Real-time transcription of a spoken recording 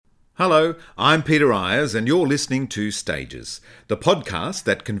Hello, I'm Peter Ayres and you're listening to Stages, the podcast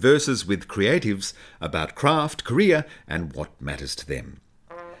that converses with creatives about craft, career and what matters to them.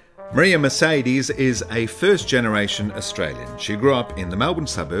 Maria Mercedes is a first-generation Australian. She grew up in the Melbourne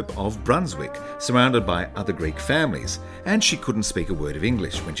suburb of Brunswick, surrounded by other Greek families, and she couldn't speak a word of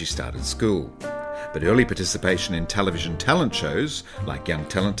English when she started school. But early participation in television talent shows like Young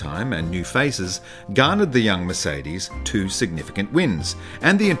Talent Time and New Faces garnered the young Mercedes two significant wins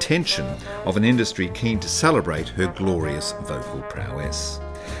and the attention of an industry keen to celebrate her glorious vocal prowess.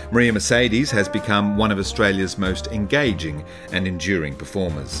 Maria Mercedes has become one of Australia's most engaging and enduring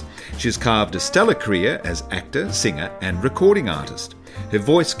performers. She has carved a stellar career as actor, singer and recording artist. Her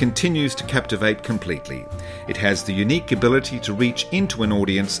voice continues to captivate completely. It has the unique ability to reach into an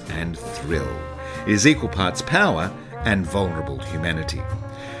audience and thrill. It is equal parts power and vulnerable humanity.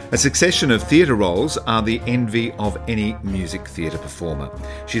 A succession of theatre roles are the envy of any music theatre performer.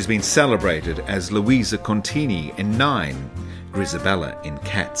 She's been celebrated as Louisa Contini in Nine, Grizabella in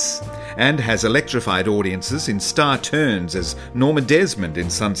Cats, and has electrified audiences in star turns as Norma Desmond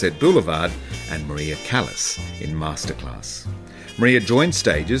in Sunset Boulevard and Maria Callas in Masterclass. Maria joined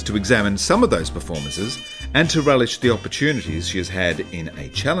Stages to examine some of those performances and to relish the opportunities she has had in a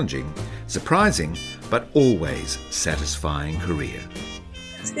challenging, surprising, but always satisfying career.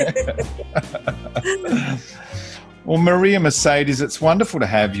 Well, Maria Mercedes, it's wonderful to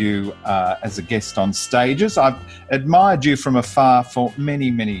have you as a guest on Stages. I've admired you from afar for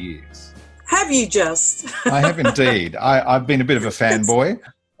many, many years. Have you just? I have indeed. I've been a bit of a fanboy,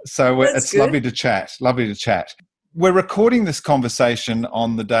 so it's good. Lovely to chat. We're recording this conversation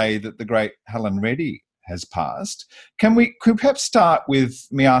on the day that the great Helen Reddy has passed. Could we perhaps start with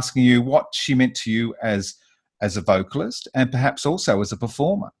me asking you what she meant to you as a vocalist and perhaps also as a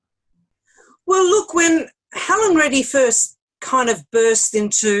performer? Well, look, when Helen Reddy first kind of burst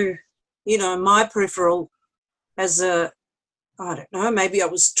into, my peripheral as I don't know, maybe I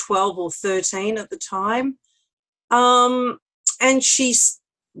was 12 or 13 at the time. And she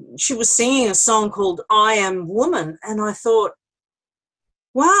was singing a song called I Am Woman. And I thought,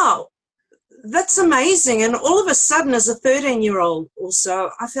 wow, that's amazing. And all of a sudden, as a 13-year-old or so,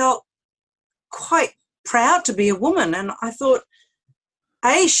 I felt quite proud to be a woman. And I thought,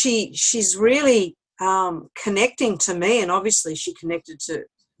 she's really connecting to me, and obviously she connected to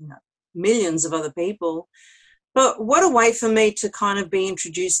millions of other people. But what a way for me to kind of be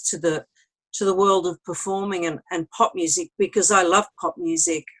introduced to the world of performing and pop music, because I love pop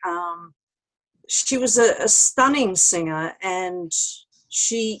music. She was a stunning singer, and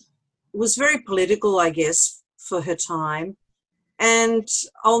she was very political, I guess, for her time. And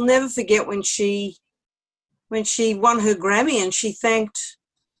I'll never forget when she won her Grammy and she thanked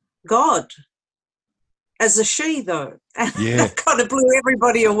God as a she, though. And yeah. That kind of blew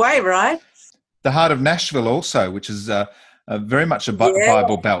everybody away, right? The Heart of Nashville also, which is very much a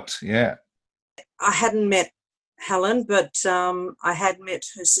Bible belt, yeah. I hadn't met Helen, but I had met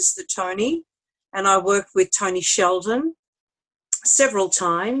her sister Toni, and I worked with Toni Sheldon several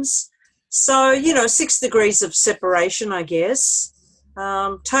times. So, 6 degrees of separation, I guess.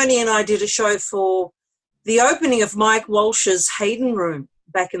 Toni and I did a show for the opening of Mike Walsh's Hayden Room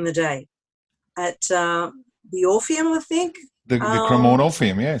back in the day at the Orpheum, I think. The Cremorne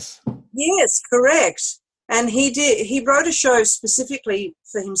Orpheum, yes. Yes, correct. And he wrote a show specifically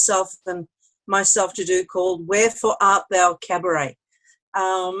for himself and myself to do called Wherefore Art Thou Cabaret.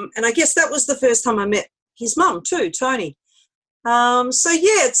 And I guess that was the first time I met his mum too, Toni.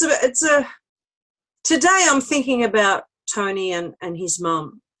 Today I'm thinking about Toni and his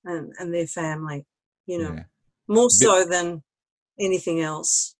mum and their family, more so than anything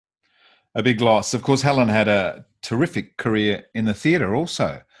else. A big loss. Of course, Helen had a terrific career in the theatre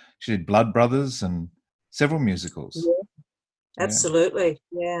also. She did Blood Brothers and several musicals. Yeah, absolutely,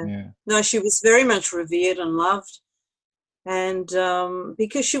 yeah. No, she was very much revered and loved. And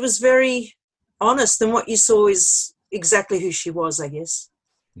because she was very honest, and what you saw is exactly who she was, I guess.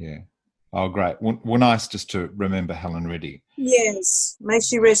 Yeah. Oh, great. Well, nice just to remember Helen Reddy. Yes. May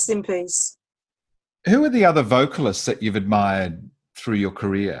she rest in peace. Who are the other vocalists that you've admired through your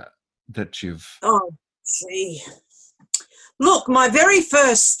career that you've... Oh, gee. Look, my very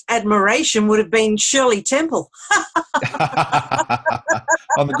first admiration would have been Shirley Temple.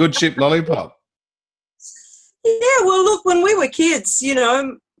 On the Good Ship Lollipop. Yeah, well, look, when we were kids, we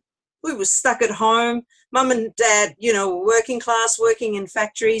were stuck at home. Mum and Dad, were working class, working in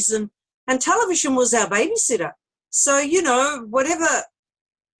factories, and television was our babysitter. So, whatever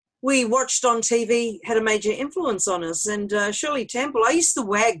we watched on TV had a major influence on us. And Shirley Temple, I used to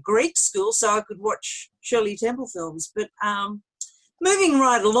wag Greek school so I could watch Shirley Temple films. But moving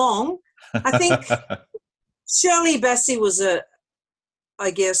right along, I think Shirley Bassey was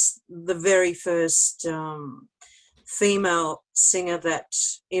I guess, the very first female singer that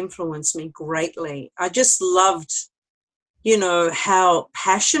influenced me greatly. I just loved, how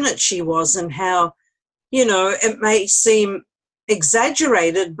passionate she was and how, it may seem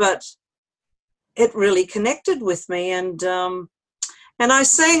exaggerated, but it really connected with me. And I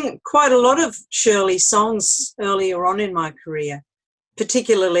sang quite a lot of Shirley songs earlier on in my career,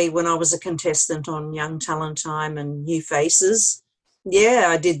 particularly when I was a contestant on Young Talent Time and New Faces. Yeah,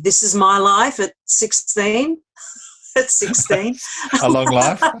 I did This Is My Life at 16. At 16. A long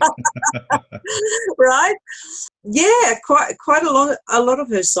life. Right? Yeah, quite a lot of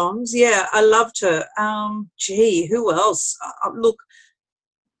her songs. Yeah, I loved her. Who else? Look,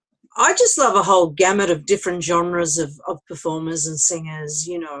 I just love a whole gamut of different genres of performers and singers,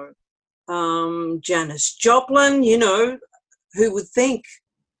 Janis Joplin, who would think?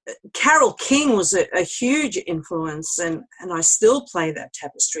 Carole King was a huge influence, and I still play that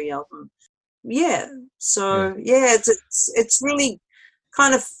Tapestry album. Yeah, so it's really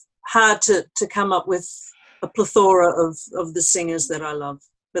kind of hard to come up with a plethora of the singers that I love,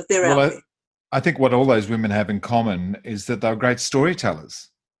 but they're out there. I think what all those women have in common is that they're great storytellers.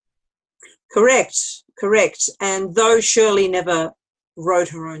 Correct. And though Shirley never wrote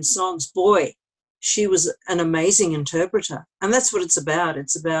her own songs, boy, she was an amazing interpreter. And that's what it's about.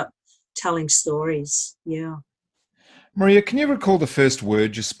 It's about telling stories. Yeah. Maria, can you recall the first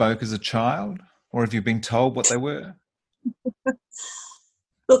word you spoke as a child? Or have you been told what they were?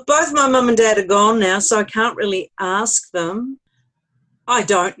 Look, both my mum and dad are gone now, so I can't really ask them. I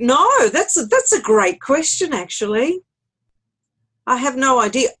don't know. That's a great question, actually. I have no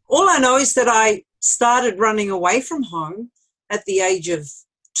idea. All I know is that I started running away from home at the age of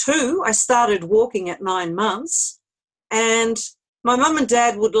 2. I started walking at 9 months, and my mum and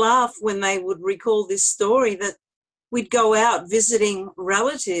dad would laugh when they would recall this story that we'd go out visiting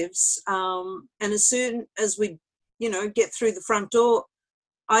relatives, and as soon as we'd, get through the front door,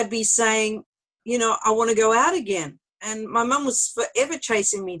 I'd be saying, I want to go out again. And my mum was forever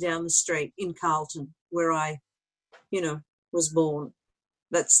chasing me down the street in Carlton, where I, was born.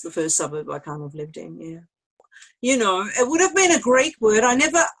 That's the first suburb I kind of lived in, yeah. It would have been a Greek word. I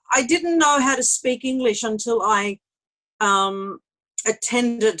didn't know how to speak English until I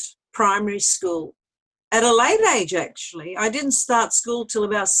attended primary school at a late age, actually. I didn't start school till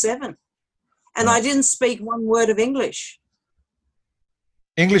about 7, and I didn't speak one word of English.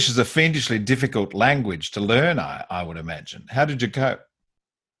 English is a fiendishly difficult language to learn, I would imagine. How did you cope?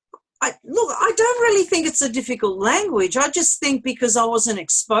 I don't really think it's a difficult language. I just think because I wasn't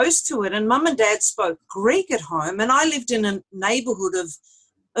exposed to it, and Mum and Dad spoke Greek at home, and I lived in a neighbourhood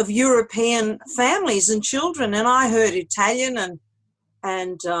of European families and children, and I heard Italian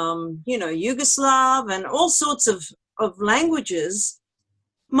and Yugoslav and all sorts of languages.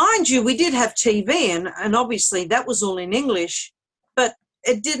 Mind you, we did have TV, and obviously that was all in English, but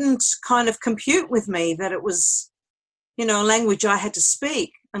it didn't kind of compute with me that it was, a language I had to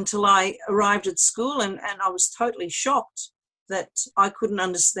speak until I arrived at school, and I was totally shocked that I couldn't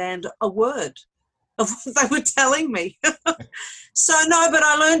understand a word of what they were telling me. So, no, but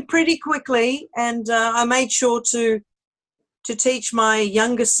I learned pretty quickly, and I made sure to teach my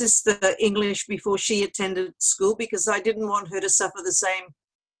younger sister English before she attended school, because I didn't want her to suffer the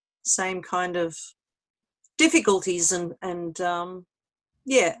same kind of difficulties, and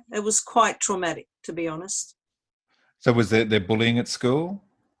it was quite traumatic, to be honest. So was there bullying at school?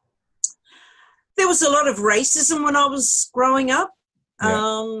 There was a lot of racism when I was growing up.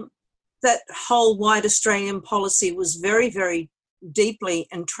 Yeah. That whole white Australian policy was very, very deeply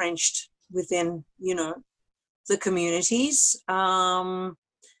entrenched within, the communities. I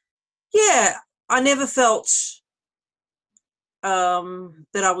never felt that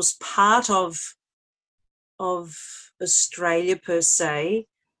I was part of Australia per se.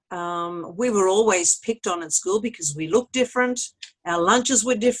 We were always picked on at school because we looked different. Our lunches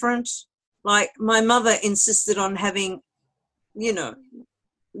were different. Like, my mother insisted on having,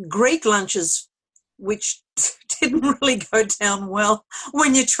 Greek lunches, which didn't really go down well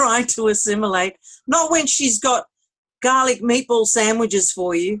when you're trying to assimilate. Not when she's got garlic meatball sandwiches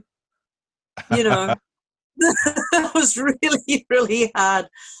for you. That was really, really hard.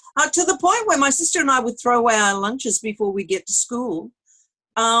 To the point where my sister and I would throw away our lunches before we get to school,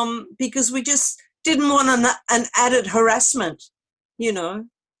 because we just didn't want an added harassment,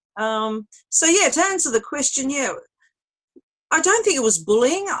 So, to answer the question, I don't think it was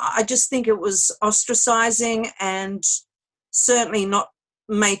bullying. I just think it was ostracizing and certainly not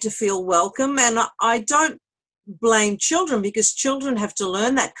made to feel welcome. And I don't blame children, because children have to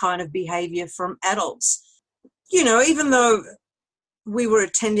learn that kind of behavior from adults. You know, even though we were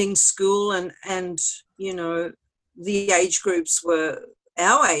attending school and you know, the age groups were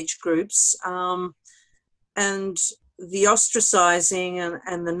our age groups, and the ostracizing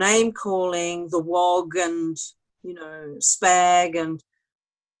and the name calling, the wog and, you know, spag and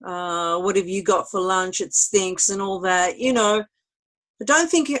what have you got for lunch, it stinks and all that, you know. I don't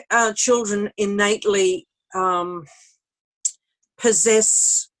think children innately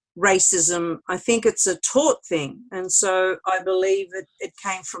possess racism. I think it's a taught thing. And so I believe it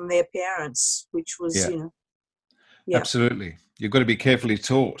came from their parents, which was, you know. Yeah. Absolutely. You've got to be carefully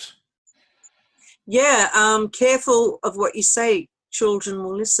taught. Yeah, careful of what you say, children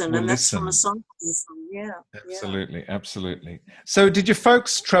will listen. And that's from a song. Yeah. Absolutely, absolutely. So did your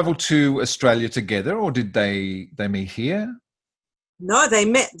folks travel to Australia together, or did they meet here? No, they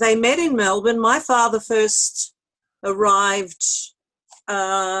met in Melbourne. My father first arrived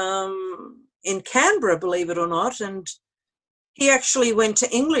in Canberra, believe it or not, and he actually went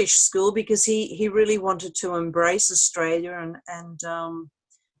to English school because he really wanted to embrace Australia and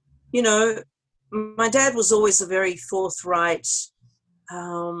you know, my dad was always a very forthright,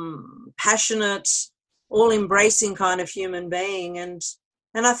 passionate, all-embracing kind of human being. And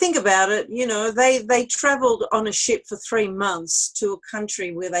I think about it, you know, they travelled on a ship for 3 months to a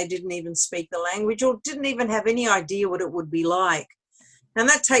country where they didn't even speak the language or didn't even have any idea what it would be like. And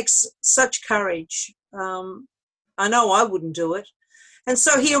that takes such courage. I know I wouldn't do it. And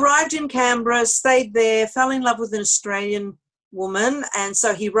so he arrived in Canberra, stayed there, fell in love with an Australian woman, and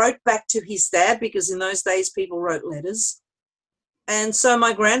so he wrote back to his dad, because in those days people wrote letters. And so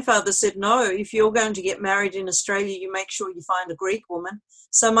my grandfather said, no, if you're going to get married in Australia, you make sure you find a Greek woman.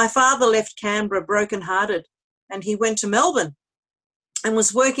 So my father left Canberra brokenhearted, and he went to Melbourne and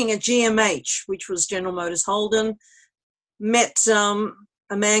was working at GMH, which was General Motors Holden, met a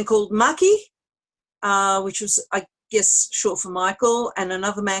man called Mucky, which was, I guess, short for Michael, and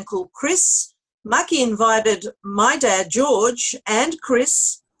another man called Chris. Mucky invited my dad, George, and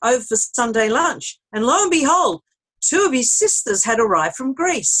Chris over for Sunday lunch. And lo and behold, 2 of his sisters had arrived from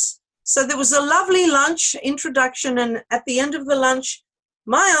Greece. So there was a lovely lunch introduction, and at the end of the lunch,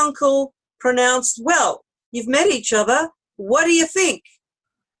 my uncle pronounced, well, you've met each other. What do you think?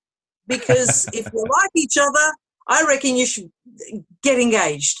 Because if you like each other, I reckon you should get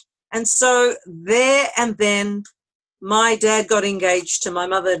engaged. And so there and then, my dad got engaged to my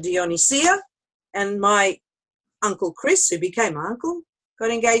mother, Dionysia, and my Uncle Chris, who became my uncle, got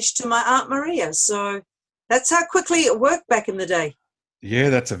engaged to my Aunt Maria. So that's how quickly it worked back in the day. Yeah,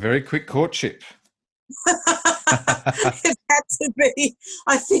 that's a very quick courtship. It had to be.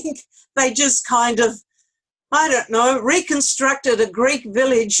 I think they just kind of, I don't know, reconstructed a Greek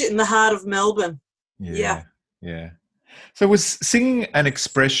village in the heart of Melbourne. Yeah. So was singing an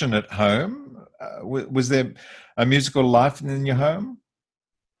expression at home? Was there a musical life in your home?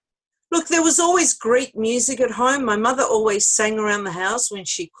 Look, there was always Greek music at home. My mother always sang around the house when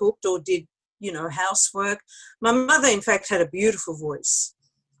she cooked or did, you know, housework. My mother, in fact, had a beautiful voice.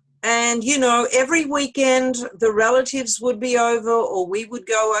 And, you know, every weekend the relatives would be over or we would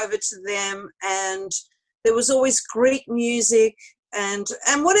go over to them, and there was always Greek music and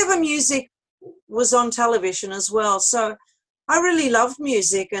whatever music was on television as well. So I really loved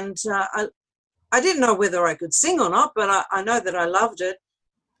music, and I didn't know whether I could sing or not, but I know that I loved it.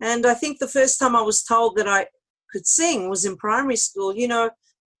 And I think the first time I was told that I could sing was in primary school. You know,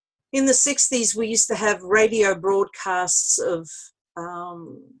 in the 60s, we used to have radio broadcasts of...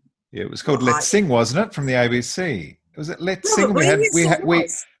 it was called Let's Sing, wasn't it, from the ABC? Was it Let's Sing?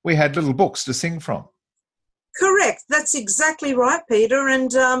 We had little books to sing from. Correct. That's exactly right, Peter.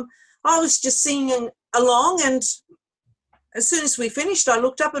 And I was just singing along, and as soon as we finished, I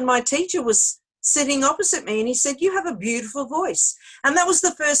looked up and my teacher was sitting opposite me, and he said, you have a beautiful voice. And that was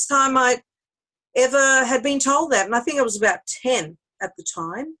the first time I ever had been told that. And I think I was about 10 at the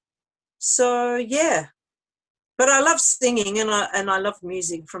time. So, yeah. But I love singing, and I love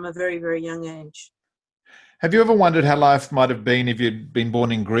music from a very, very young age. Have you ever wondered how life might have been if you'd been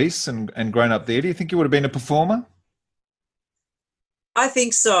born in Greece and grown up there? Do you think you would have been a performer? I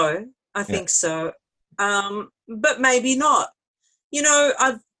think so. I think so. But maybe not. You know,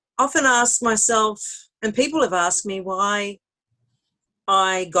 I've often asked myself, and people have asked me why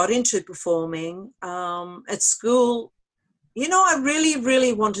I got into performing at school. You know, I really,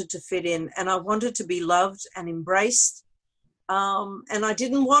 really wanted to fit in, and I wanted to be loved and embraced, and I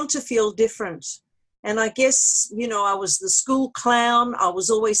didn't want to feel different. And I guess, you know, I was the school clown. I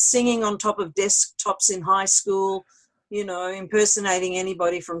was always singing on top of desktops in high school, you know, impersonating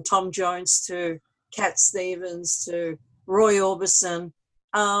anybody from Tom Jones to Cat Stevens to Roy Orbison.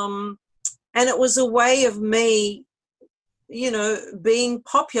 And it was a way of me, being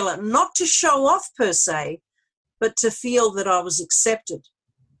popular, not to show off per se, but to feel that I was accepted.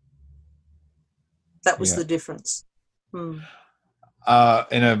 That was the difference. In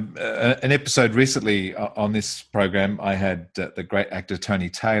an episode recently on this program, I had the great actor Tony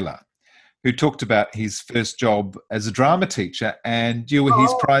Taylor, who talked about his first job as a drama teacher, and you were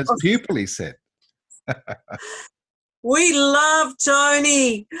his prized pupil, he said. We love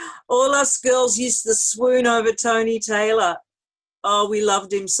Tony. All us girls used to swoon over Tony Taylor. Oh, we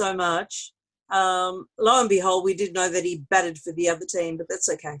loved him so much. Lo and behold, we did know that he batted for the other team, but that's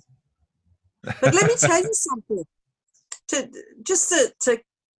okay. But let me tell you something. To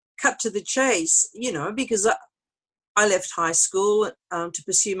cut to the chase, because I left high school to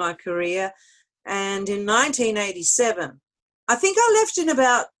pursue my career, and in 1987, I think I left in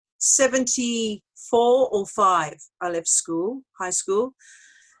about 74 or 5. I left high school,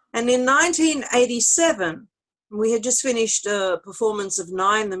 and in 1987, we had just finished a performance of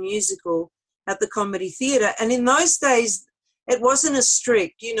Nine, the musical, at the Comedy Theatre, and in those days, it wasn't as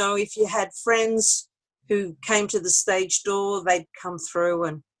strict. If you had friends who came to the stage door, they'd come through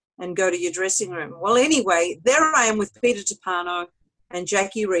and go to your dressing room. Well, anyway, there I am with Peter Tupano and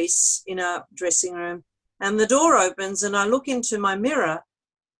Jackie Reese in our dressing room, and the door opens and I look into my mirror,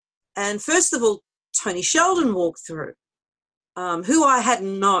 and first of all, Tony Sheldon walked through, who I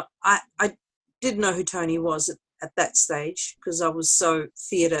didn't know who Tony was at that stage because I was so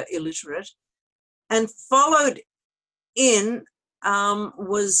theatre illiterate, and followed in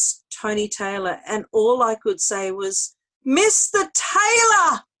was Tony Taylor, and all I could say was, Mr.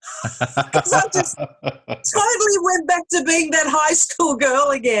 Taylor, because I just totally went back to being that high school girl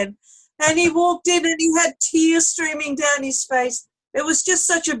again. And he walked in and he had tears streaming down his face. It was just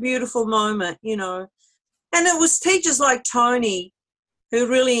such a beautiful moment, And it was teachers like Tony who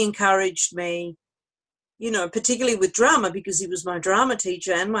really encouraged me, particularly with drama, because he was my drama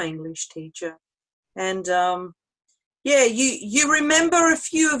teacher and my English teacher. And you remember a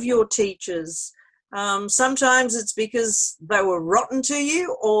few of your teachers. Sometimes it's because they were rotten to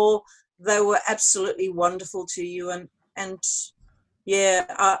you, or they were absolutely wonderful to you. And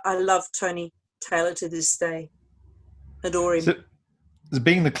I love Tony Taylor to this day. Adore him. So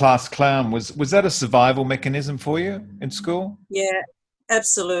being the class clown, was that a survival mechanism for you in school? Yeah,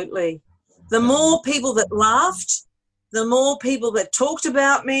 absolutely. The more people that laughed, the more people that talked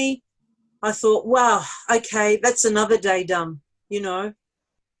about me, I thought, wow, okay, that's another day done, Yeah,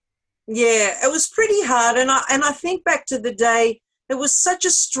 it was pretty hard. And I think back to the day, it was such a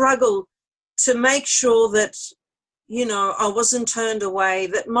struggle to make sure that, I wasn't turned away,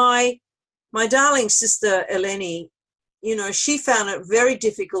 that my darling sister, Eleni, she found it very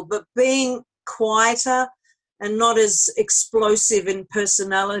difficult, but being quieter and not as explosive in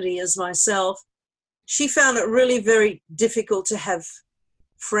personality as myself, she found it really very difficult to have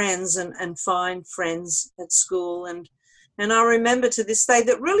friends and find friends at school. And I remember to this day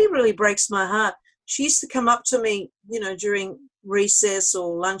that really, really breaks my heart. She used to come up to me, during recess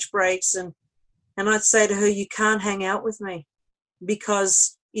or lunch breaks, and I'd say to her, you can't hang out with me,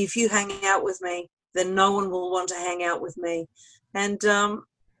 because if you hang out with me, then no one will want to hang out with me. And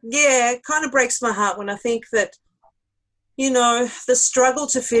it kind of breaks my heart when I think that, the struggle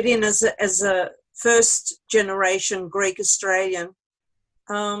to fit in as a first generation Greek Australian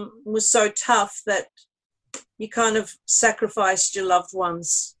was so tough that you kind of sacrificed your loved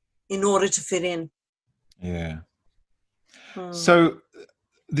ones in order to fit in. Yeah. So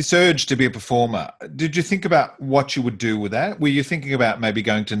this urge to be a performer, did you think about what you would do with that? Were you thinking about maybe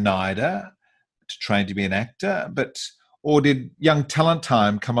going to NIDA to train to be an actor, or did Young Talent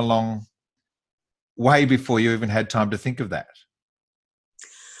Time come along way before you even had time to think of that?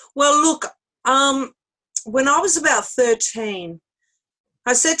 Well, look, when I was about 13,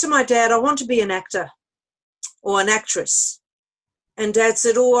 I said to my dad, I want to be an actor or an actress. And Dad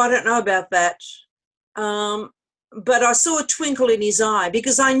said, oh, I don't know about that. But I saw a twinkle in his eye,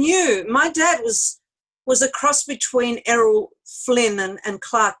 because I knew my dad was a cross between Errol Flynn and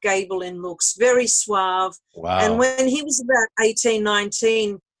Clark Gable in looks, very suave. Wow. And when he was about 18,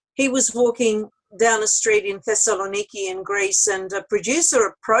 19, he was walking down a street in Thessaloniki in Greece, and a producer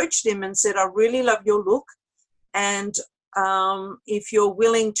approached him and said, I really love your look, and if you're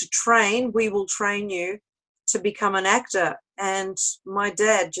willing to train, we will train you to become an actor. And my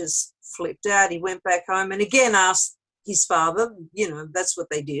dad just flipped out. He went back home and again asked his father, that's what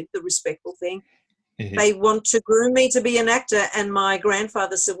they did, the respectful thing. Mm-hmm. They want to groom me to be an actor. And my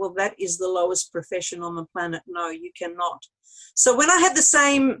grandfather said, well, that is the lowest profession on the planet. No, you cannot. So when I had the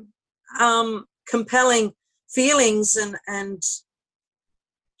same compelling feelings and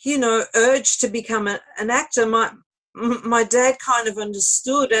you know, urge to become an actor, my dad kind of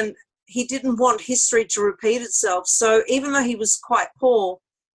understood, and he didn't want history to repeat itself. So even though he was quite poor,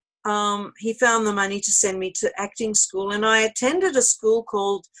 he found the money to send me to acting school, and I attended a school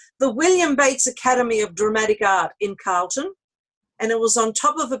called the William Bates Academy of Dramatic Art in Carlton, and it was on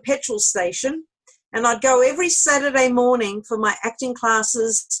top of a petrol station, and I'd go every Saturday morning for my acting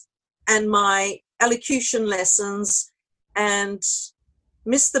classes and my elocution lessons, and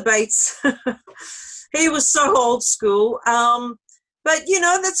Mr. Bates, he was so old school. But, you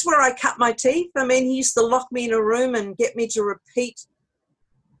know, that's where I cut my teeth. I mean, he used to lock me in a room and get me to repeat,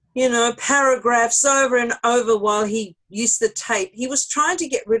 you know, paragraphs over and over while he used the tape. He was trying to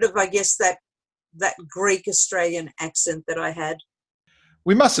get rid of, I guess, that Greek Australian accent that I had.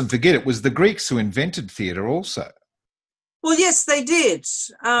 We mustn't forget it was the Greeks who invented theatre also. Well, yes, they did.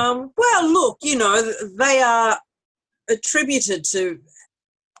 Well, look, you know, they are attributed to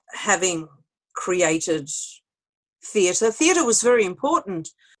having created theatre. Theatre was very important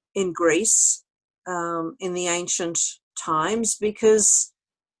in Greece in the ancient times because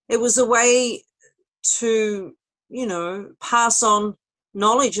it was a way to, you know, pass on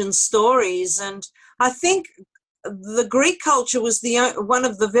knowledge and stories. And I think the Greek culture was one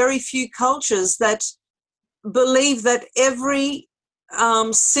of the very few cultures that believed that every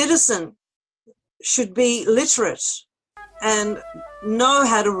citizen should be literate and know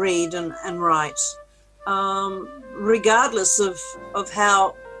how to read and write, regardless of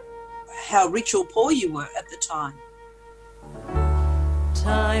how rich or poor you were at the time.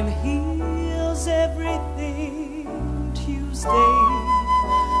 Time heals everything. Tuesday,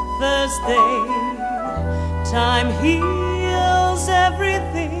 Thursday. Time heals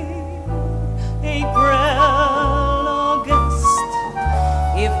everything. April, August.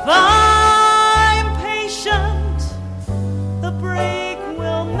 If I'm patient, the break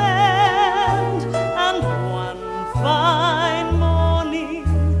will mend, and one fine morning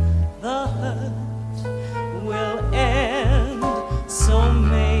the hurt will end. So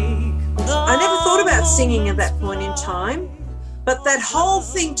make the I never thought about singing at that point in time, but that whole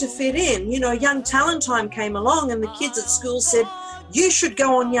thing to fit in, you know, Young Talent Time came along and the kids at school said, you should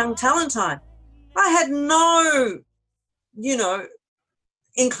go on Young Talent Time. I had no, you know,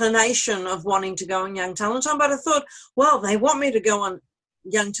 inclination of wanting to go on Young Talent Time, but I thought, well, they want me to go on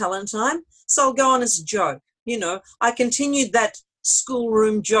Young Talent Time, so I'll go on as a joke. You know, I continued that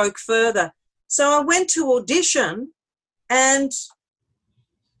schoolroom joke further. So I went to audition and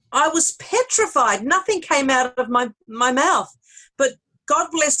I was petrified. Nothing came out of my mouth. But God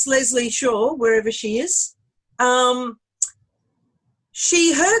bless Leslie Shaw, wherever she is.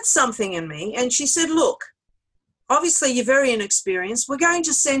 She heard something in me and she said, look, obviously you're very inexperienced. We're going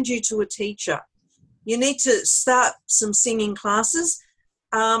to send you to a teacher. You need to start some singing classes.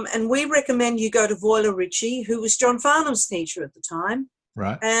 And we recommend you go to Voila Ritchie, who was John Farnham's teacher at the time.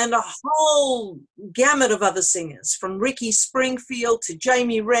 Right. And a whole gamut of other singers, from Ricky Springfield to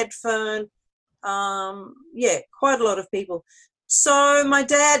Jamie Redfern. Quite a lot of people. So my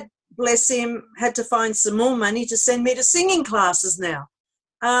dad, bless him, had to find some more money to send me to singing classes now.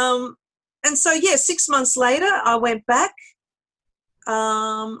 And so, 6 months later, I went back.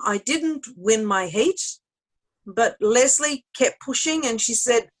 I didn't win my heat, but Leslie kept pushing and she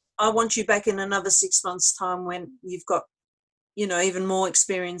said, I want you back in another 6 months' time when you've got, you know, even more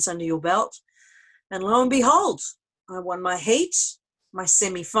experience under your belt. And lo and behold, I won my heat, my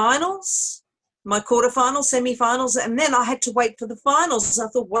semi-finals, my quarterfinals, semi-finals, and then I had to wait for the finals. I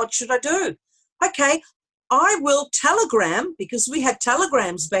thought, what should I do? Okay, I will telegram, because we had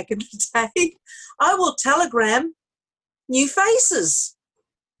telegrams back in the day. I will telegram new faces.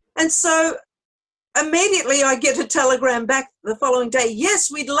 And so immediately I get a telegram back the following day, yes,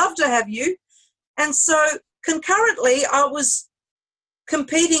 we'd love to have you. And so concurrently I was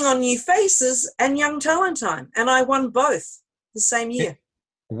competing on New Faces and Young Talent Time, and I won both the same year.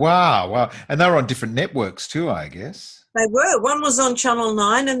 Wow. And they were on different networks too, I guess. They were. One was on Channel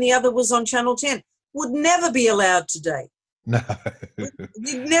 9 and the other was on Channel 10. Would never be allowed today. No.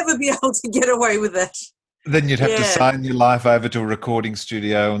 You'd never be able to get away with that. Then you'd have to sign your life over to a recording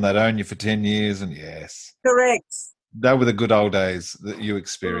studio and they'd own you for 10 years. And yes. Correct. They were the good old days that you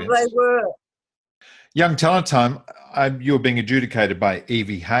experienced. They were. Young Talent Time, you were being adjudicated by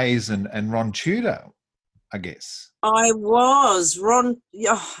Evie Hayes and Ron Tudor, I guess. I was. Ron,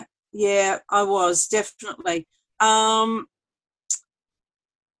 yeah, I was, definitely.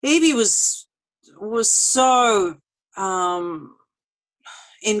 Evie was so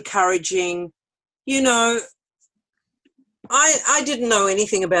encouraging. You know, I didn't know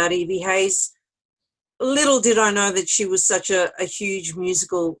anything about Evie Hayes. little did I know that she was such a huge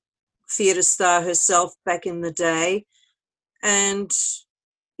musical theatre star herself back in the day. And,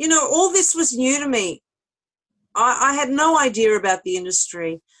 you know, all this was new to me. I had no idea about the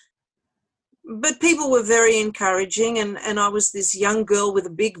industry. But people were very encouraging, and I was this young girl with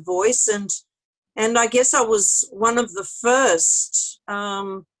a big voice, and I guess I was one of the first,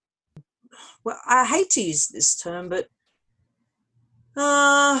 well, I hate to use this term, but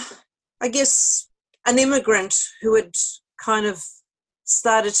I guess an immigrant who had kind of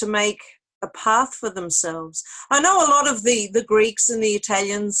started to make a path for themselves. I know a lot of the Greeks and the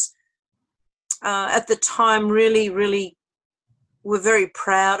Italians at the time really were very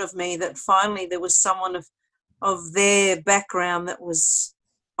proud of me that finally there was someone of their background that was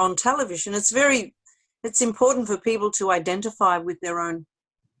on television. It's important for people to identify with their own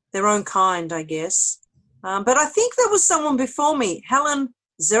kind, I guess. But I think there was someone before me, Helen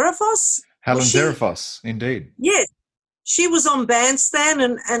Zerafos. Helen Zerafos, indeed. Yes. She was on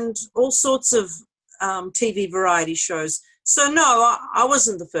Bandstand and all sorts of TV variety shows. So, no, I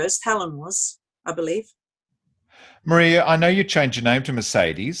wasn't the first. Helen was, I believe. Maria, I know you changed your name to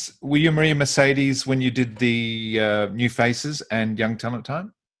Mercedes. Were you Maria Mercedes when you did the New Faces and Young Talent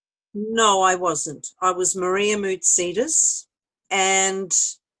Time? No, I wasn't. I was Maria Moutsidis. And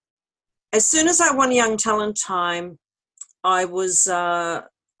as soon as I won Young Talent Time, I was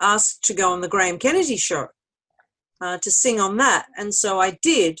asked to go on the Graham Kennedy show to sing on that. And so I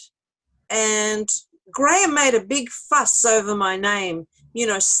did. And Graham made a big fuss over my name, you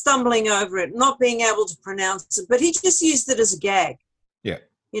know, stumbling over it, not being able to pronounce it, but he just used it as a gag. Yeah.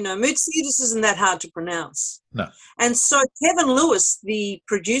 You know, Moutsidis isn't that hard to pronounce. No. And so Kevin Lewis, the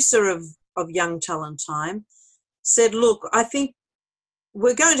producer of Young Talent Time, said, look, I think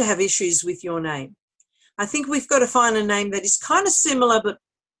we're going to have issues with your name. I think we've got to find a name that is kind of similar, but,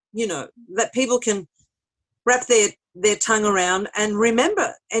 you know, that people can wrap their tongue around and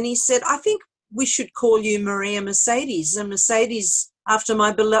remember. And he said, I think we should call you Maria Mercedes, and Mercedes after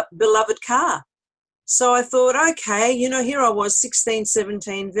my beloved car. So I thought, okay, you know, here I was, 16,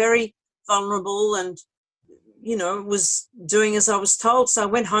 17, very vulnerable and, you know, was doing as I was told. So I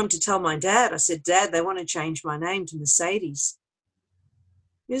went home to tell my dad. I said, Dad, they want to change my name to Mercedes.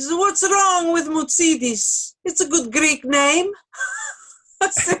 He said, what's wrong with Moutsidis? It's a good Greek name. I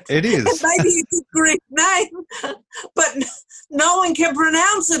said, it is. Maybe it's a Greek name, but no one can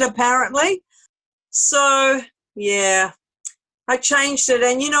pronounce it apparently. So, yeah, I changed it.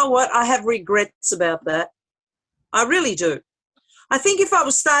 And you know what? I have regrets about that. I really do. I think if I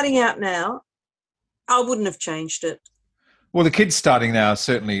was starting out now, I wouldn't have changed it. Well, the kids starting now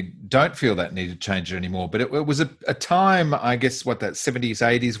certainly don't feel that need to change it anymore. But it was a time, I guess, that 70s,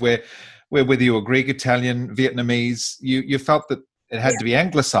 80s, where whether you were Greek, Italian, Vietnamese, you felt that it had to be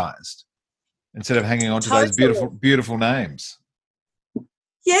anglicized instead of hanging on to those beautiful, beautiful names.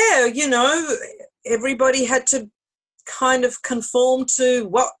 Yeah, you know, everybody had to kind of conform to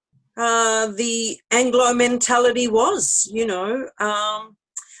what the Anglo mentality was, you know.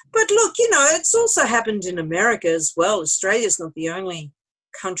 But look, you know, it's also happened in America as well. Australia's not the only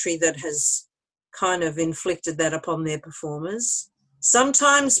country that has kind of inflicted that upon their performers.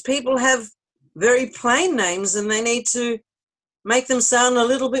 Sometimes people have very plain names and they need to make them sound a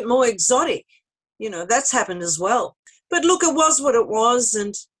little bit more exotic. You know, that's happened as well. But look, it was what it was.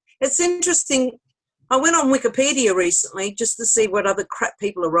 And it's interesting. I went on Wikipedia recently just to see what other crap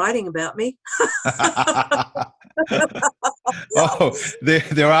people are writing about me. Oh,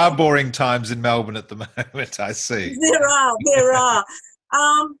 there are boring times in Melbourne at the moment, I see. There are.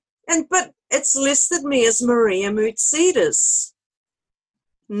 But it's listed me as Maria Moutsidis,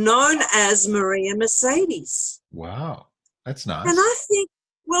 known as Maria Mercedes. Wow, that's nice. And I think,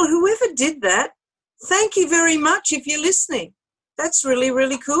 well, whoever did that, thank you very much if you're listening. That's really,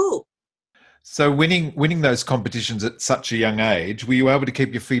 really cool. So winning those competitions at such a young age, were you able to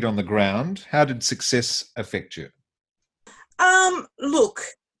keep your feet on the ground? How did success affect you? Look,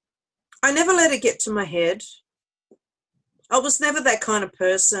 I never let it get to my head. I was never that kind of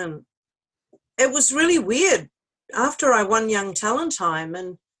person. It was really weird. After I won Young Talent Time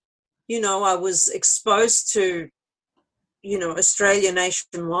and, you know, I was exposed to, you know, Australia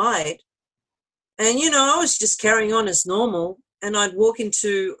nationwide. And, you know, I was just carrying on as normal. And I'd walk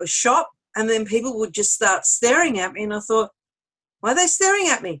into a shop and then people would just start staring at me. And I thought, why are they staring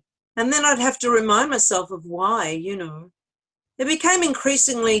at me? And then I'd have to remind myself of why, you know. It became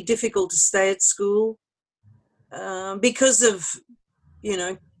increasingly difficult to stay at school because of, you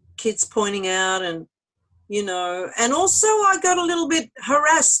know, kids pointing out and, you know, and also I got a little bit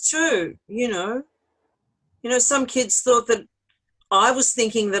harassed too, you know. You know, some kids thought that I was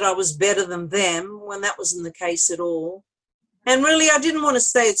thinking that I was better than them when that wasn't the case at all. And really, I didn't want to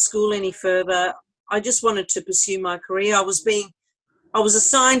stay at school any further. I just wanted to pursue my career. I was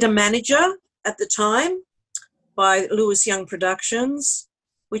assigned a manager at the time by Lewis Young Productions,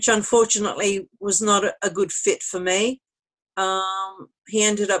 which unfortunately was not a good fit for me. He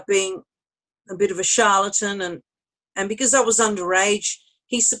ended up being a bit of a charlatan, and because I was underage,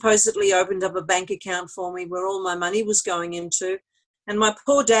 he supposedly opened up a bank account for me where all my money was going into. And my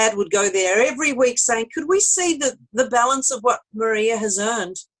poor dad would go there every week saying, could we see the balance of what Maria has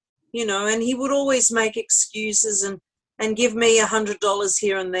earned? You know, and he would always make excuses and give me $100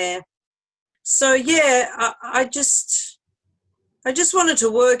 here and there. So, yeah, I just wanted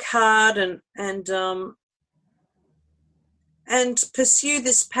to work hard and pursue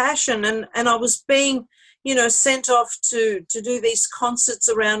this passion. And I was being, you know, sent off to do these concerts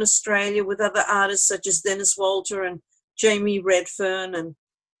around Australia with other artists such as Dennis Walter and Jamie Redfern and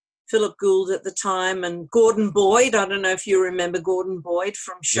Philip Gould at the time, and Gordon Boyd. I don't know if you remember Gordon Boyd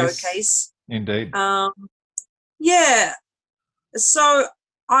from Showcase. Yes, indeed. Yeah. So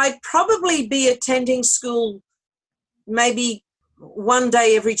I'd probably be attending school maybe one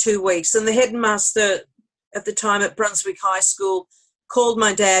day every 2 weeks. And the headmaster at the time at Brunswick High School called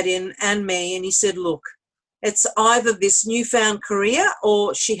my dad in and me, and he said, look, it's either this newfound career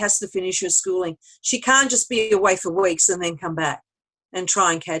or she has to finish her schooling. She can't just be away for weeks and then come back and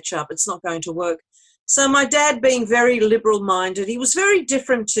try and catch up. It's not going to work. So my dad, being very liberal-minded, he was very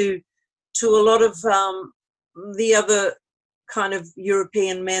different to a lot of the other kind of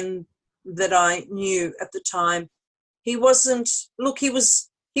European men that I knew at the time. He wasn't, look, he was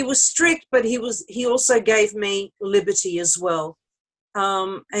strict, but he also gave me liberty as well.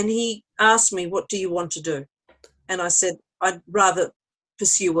 And he asked me, what do you want to do? And I said, I'd rather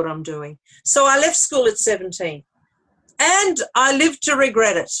pursue what I'm doing. So I left school at 17. And I live to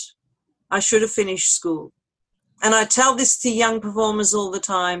regret it. I should have finished school. And I tell this to young performers all the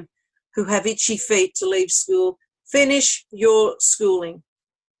time who have itchy feet to leave school. Finish your schooling.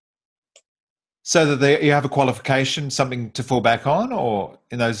 So that you have a qualification, something to fall back on, or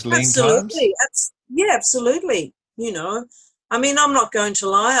in those lean times? Yeah, absolutely. You know, I mean, I'm not going to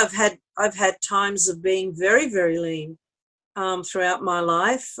lie. I've had times of being very, very lean throughout my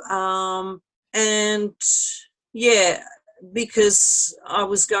life. And yeah, because I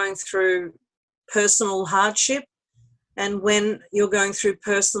was going through personal hardship. And when you're going through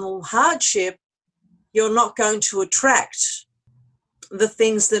personal hardship, you're not going to attract the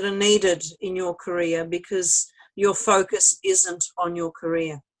things that are needed in your career because your focus isn't on your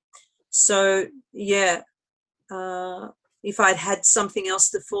career. So, yeah, if I'd had something else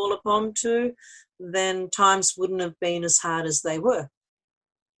to fall upon to, then times wouldn't have been as hard as they were.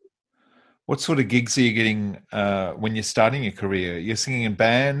 What sort of gigs are you getting when you're starting your career? You're singing in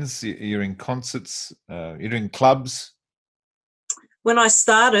bands, you're in concerts, you're doing clubs? When I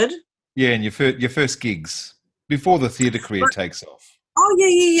started? Yeah, and your first gigs, before the theatre career takes off. Oh,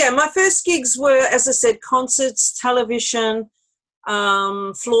 yeah. My first gigs were, as I said, concerts, television,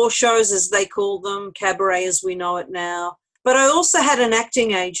 floor shows, as they call them, cabaret as we know it now. But I also had an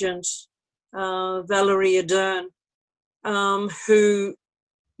acting agent, Valeria Dern, who,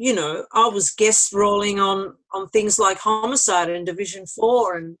 you know, I was guest rolling on things like Homicide and Division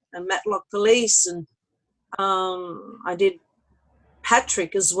 4 and Matlock Police, and I did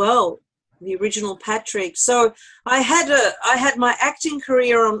Patrick as well, the original Patrick. So I had my acting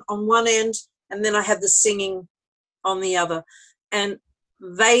career on one end, and then I had the singing on the other. And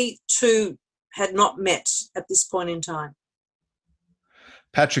they two had not met at this point in time.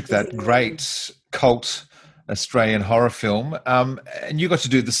 Patrick, that great cult Australian horror film, and you got to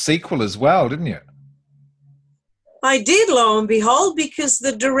do the sequel as well, didn't you? I did, lo and behold, because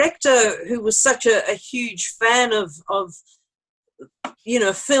the director, who was such a huge fan of you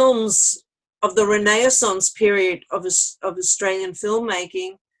know, films of the Renaissance period of Australian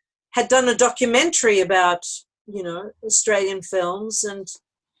filmmaking, had done a documentary about, you know, Australian films,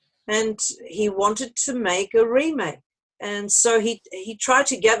 and he wanted to make a remake. And so he tried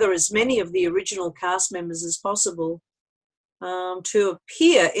to gather as many of the original cast members as possible to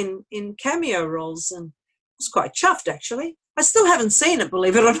appear in cameo roles, and I was quite chuffed, actually. I still haven't seen it,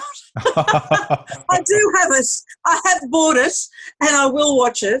 believe it or not. I do have it. I have bought it, and I will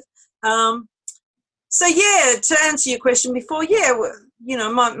watch it. So, yeah, to answer your question before, yeah, you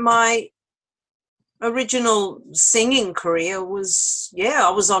know, my original singing career was, I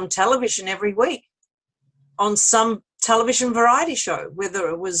was on television every week on some television variety show, whether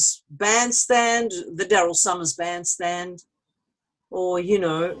it was Bandstand, the Daryl Summers Bandstand, or,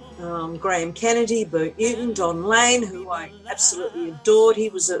 Graham Kennedy, Bert Newton, Don Lane, who I absolutely adored. He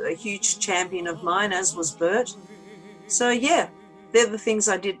was a huge champion of mine, as was Bert. So, yeah, they're the things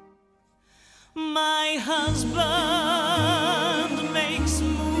I did. My husband makes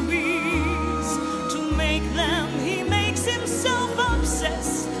movies. To make them, he makes himself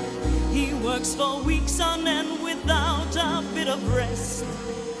obsessed. He works for weeks on end without a bit of rest.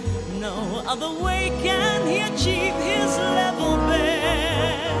 No other way can he achieve his level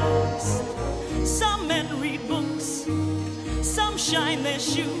best. Some men read books, some shine their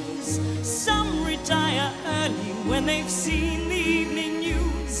shoes, some retire early when they've seen the evening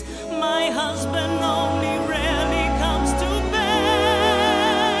news. My husband only rarely comes to bed.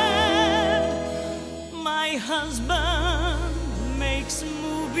 My husband makes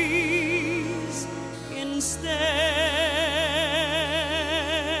movies instead.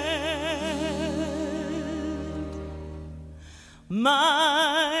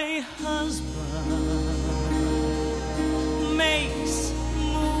 My husband makes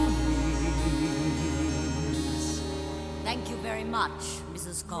movies. Thank you very much,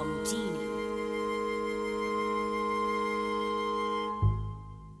 Mrs. Contini.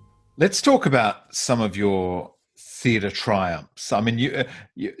 Let's talk about some of your theatre triumphs. I mean,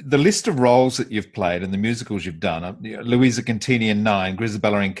 the list of roles that you've played and the musicals you've done, Louisa Contini in Nine,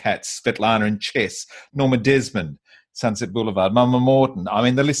 Grisabella in Cats, Svetlana in Chess, Norma Desmond, Sunset Boulevard, Mama Morton. I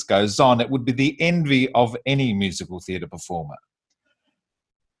mean, the list goes on. It would be the envy of any musical theatre performer.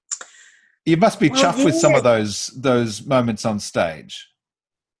 You must be chuffed with some of those moments on stage.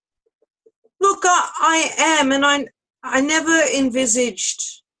 Look, I am, and I never envisaged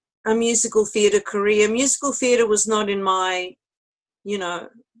a musical theatre career. Musical theatre was not in my,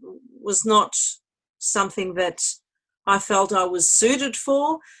 was not something that I felt I was suited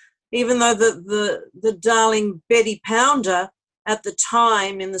for. Even though the darling Betty Pounder at the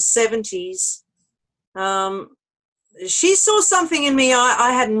time in the 70s, she saw something in me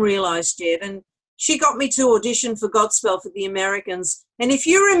I hadn't realised yet, and she got me to audition for Godspell for the Americans. And if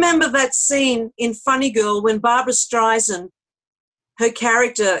you remember that scene in Funny Girl when Barbara Streisand, her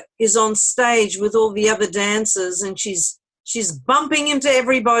character, is on stage with all the other dancers and she's bumping into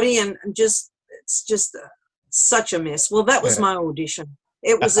everybody and it's just such a mess. Well, that was my audition.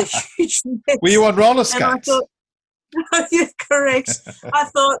 It was a huge mess. Were you on roller skates? And I thought, yeah, correct. I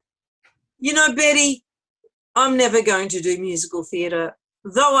thought, Betty, I'm never going to do musical theatre,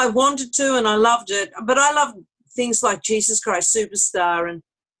 though I wanted to and I loved it. But I loved things like Jesus Christ Superstar. And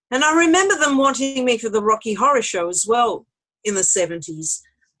I remember them wanting me for the Rocky Horror Show as well in the 70s,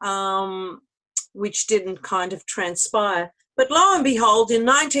 which didn't kind of transpire. But lo and behold, in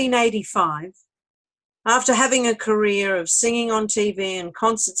 1985, after having a career of singing on TV and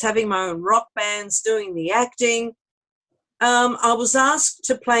concerts, having my own rock bands, doing the acting, I was asked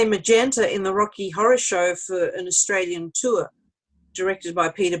to play Magenta in the Rocky Horror Show for an Australian tour directed by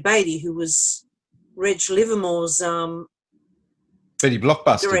Peter Beattie, who was Reg Livermore's Betty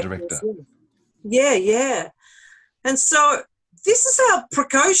Blockbuster director. Yeah. And so this is how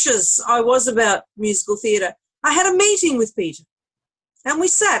precocious I was about musical theatre. I had a meeting with Peter. And we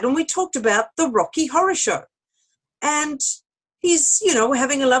sat and we talked about the Rocky Horror Show. And he's, we're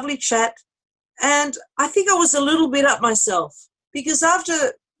having a lovely chat. And I think I was a little bit up myself because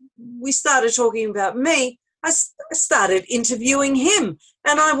after we started talking about me, I started interviewing him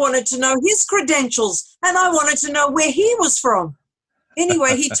and I wanted to know his credentials and I wanted to know where he was from.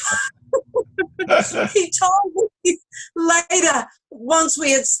 Anyway, he told me later, once we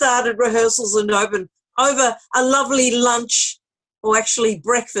had started rehearsals and over a lovely lunch, or actually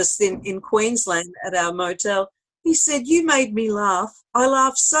breakfast in Queensland at our motel, he said, "You made me laugh. I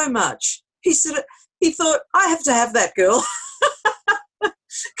laughed so much." He said, he thought, I have to have that girl.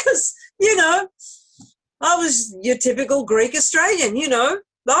 Because, I was your typical Greek Australian, I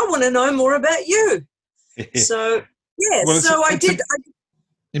want to know more about you. So, yeah, well, so I did.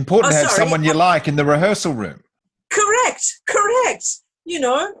 Important to have someone you like in the rehearsal room. Correct. I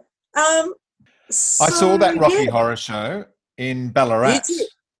saw that Rocky Horror Show in Ballarat.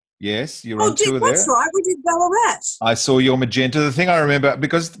 Yes, you were on tour there. That's right, we did Ballarat. I saw your Magenta. The thing I remember,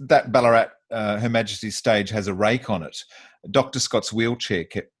 because that Ballarat Her Majesty's stage has a rake on it, Dr. Scott's wheelchair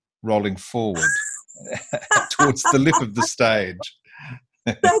kept rolling forward towards the lip of the stage.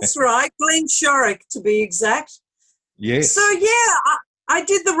 That's right, Glenn Shorrock to be exact. Yes. So, I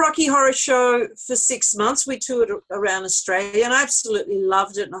did the Rocky Horror Show for 6 months. We toured around Australia and I absolutely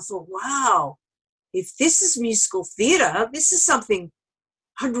loved it. And I thought, wow, if this is musical theatre, this is something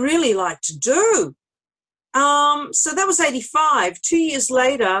I'd really like to do. So that was 85. 2 years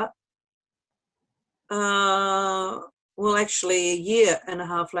later, well, actually a year and a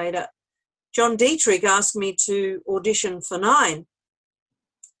half later, John Dietrich asked me to audition for Nine.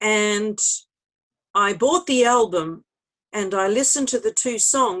 And I bought the album and I listened to the 2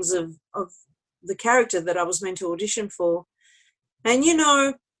 songs of the character that I was meant to audition for. And, you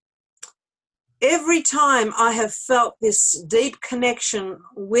know, every time I have felt this deep connection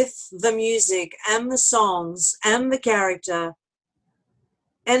with the music and the songs and the character.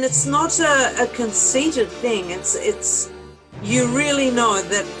 And it's not a conceited thing. It's you really know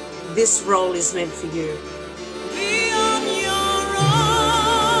that this role is meant for you. Be on your own.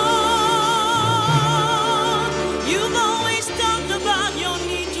 You've always talked about your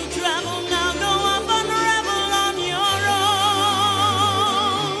need to travel. Now go up and revel on your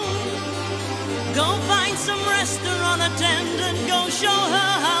own. Go find some restaurant attendant. Go show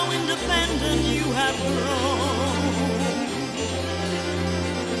her how independent you have grown.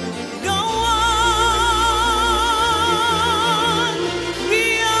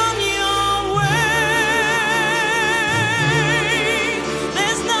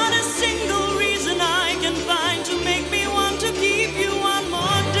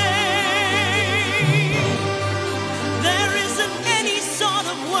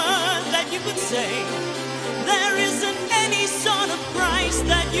 There isn't any sort of price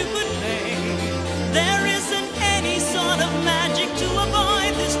that you could pay. There isn't any sort of magic to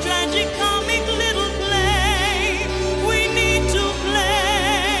avoid this tragic comic little play. We need to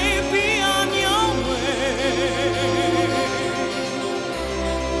play. Be on your way.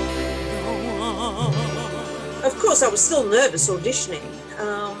 Go on. Of course, I was still nervous auditioning.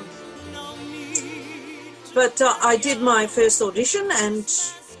 But I did my first audition and,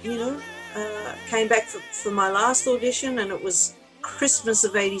 you know, came back for my last audition, and it was Christmas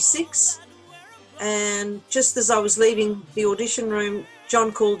of '86. And just as I was leaving the audition room,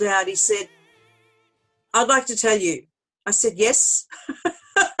 John called out. He said, "I'd like to tell you." I said, "Yes."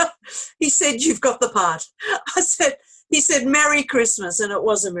 He said, "You've got the part." He said, "Merry Christmas," and it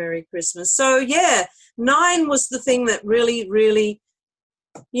was a Merry Christmas. So yeah, Nine was the thing that really, really,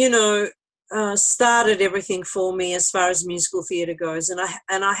 you know, started everything for me as far as musical theatre goes, and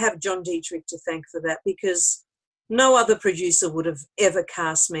I have John Dietrich to thank for that, because no other producer would have ever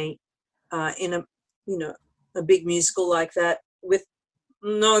cast me in a big musical like that with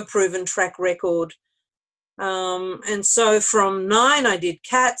no proven track record. And so from Nine, I did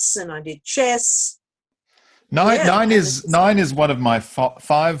Cats and I did Chess. Nine is one of my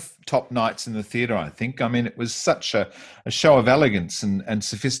 5 top nights in the theatre, I think. I mean, it was such a show of elegance and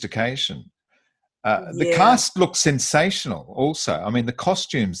sophistication. The cast looked sensational also. I mean, the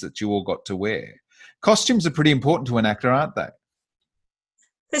costumes that you all got to wear. Costumes are pretty important to an actor, aren't they?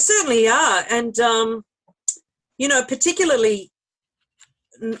 They certainly are. And, you know, particularly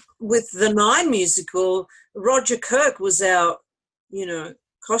with the Nine musical, Roger Kirk was our, you know,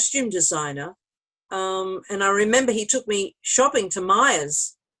 costume designer. And I remember he took me shopping to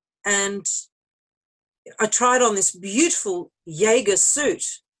Myers, and I tried on this beautiful Jaeger suit,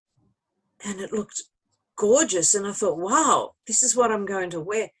 and it looked gorgeous. And I thought, wow, this is what I'm going to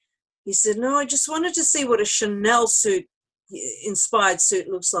wear. He said, "No, I just wanted to see what a Chanel inspired suit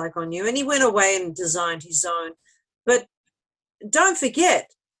looks like on you." And he went away and designed his own. But don't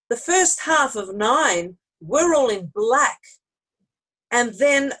forget, the first half of Nine, we're all in black. And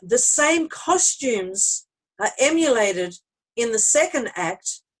then the same costumes are emulated in the second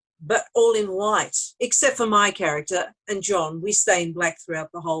act, but all in white, except for my character and John. We stay in black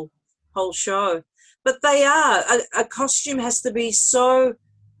throughout the whole show. But they are, a costume has to be so,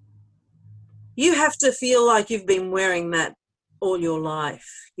 you have to feel like you've been wearing that all your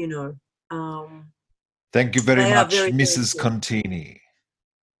life, you know. Thank you very much, very, Mrs. very Contini.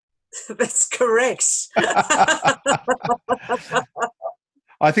 That's correct.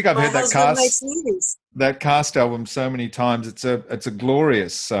 I think I've My heard that husband makes movies. album so many times. It's a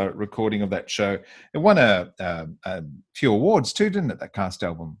glorious recording of that show. It won a few awards too, didn't it? That cast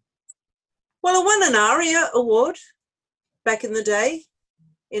album. Well, it won an ARIA award back in the day,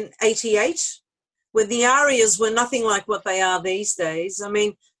 in '88, when the ARIAs were nothing like what they are these days. I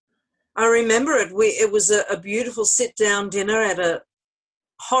mean, I remember it. It was a beautiful sit-down dinner at a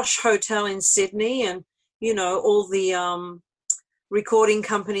posh hotel in Sydney, and, you know, all the recording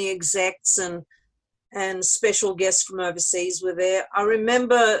company execs and special guests from overseas were there. I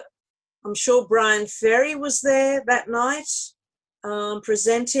remember, I'm sure Brian Ferry was there that night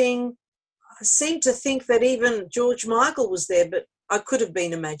presenting. I seem to think that even George Michael was there, but I could have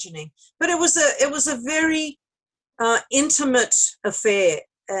been imagining. But it was a very intimate affair,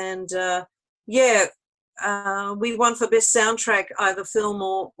 and we won for best soundtrack, either film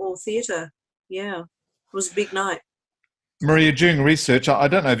or theatre. Yeah, it was a big night. Maria, during research, I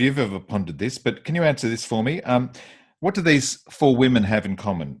don't know if you've ever pondered this, but can you answer this for me? What do these four women have in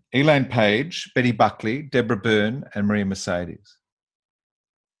common? Elaine Page, Betty Buckley, Deborah Byrne, and Maria Mercedes.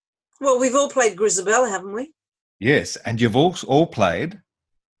 Well, we've all played Grizabella, haven't we? Yes, and you've all played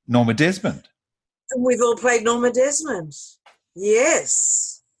Norma Desmond. And we've all played Norma Desmond.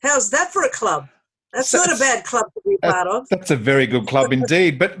 Yes. How's that for a club? That's not a bad club to be part of. That's a very good club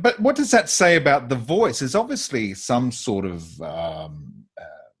indeed. But what does that say about the voice? There's obviously some sort of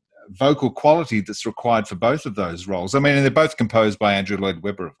vocal quality that's required for both of those roles. I mean, and they're both composed by Andrew Lloyd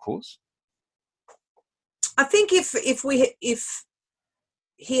Webber, of course. I think if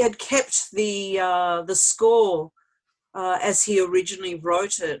he had kept the score as he originally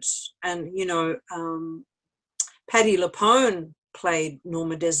wrote it, and Patti LuPone played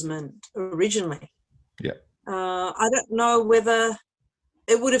Norma Desmond originally. Yeah. I don't know whether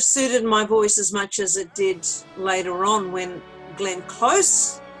it would have suited my voice as much as it did later on when Glenn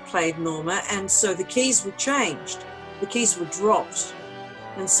Close played Norma, and so the keys were changed, the keys were dropped,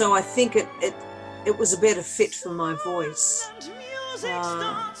 and so I think it was a better fit for my voice,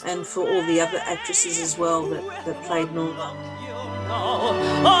 and for all the other actresses as well that played Norma.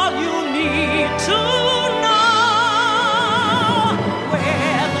 All you need to know,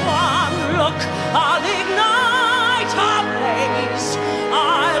 with one look I'll ignite our blaze,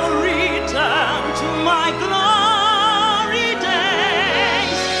 I'll return to my glory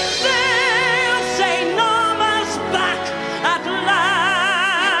days. They'll say Norma's back at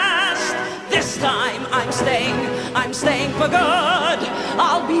last. This time I'm staying for good.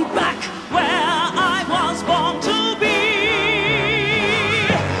 I'll be back where I was born to be.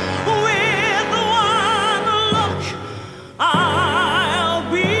 With one look, I'll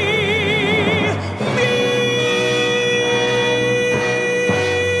be me.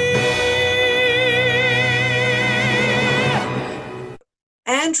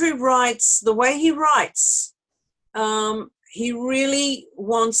 Andrew writes, the way he writes, he really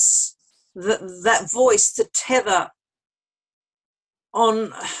wants that voice to tether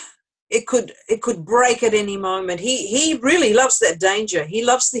on. It could break at any moment. He really loves that danger. He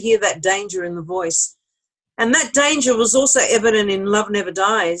loves to hear that danger in the voice. And that danger was also evident in Love Never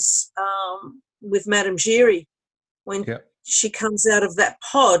Dies with Madame Giry when she comes out of that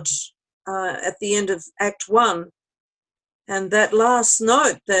pod at the end of Act 1. And that last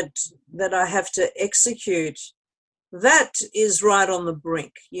note that I have to execute, that is right on the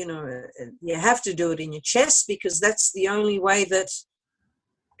brink. You have to do it in your chest because that's the only way that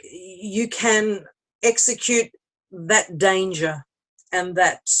you can execute that danger and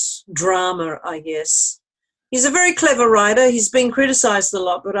that drama, I guess. He's a very clever writer. He's been criticised a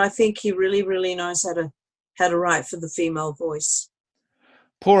lot, but I think he really, really knows how to write for the female voice.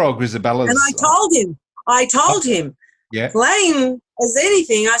 Poor old Grisabella's... And I told him, plain as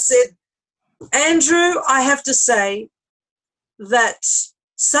anything, I said, Andrew, I have to say that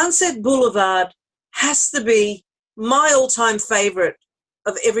Sunset Boulevard has to be my all-time favourite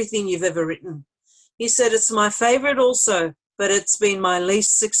of everything you've ever written. He said, it's my favourite also, but it's been my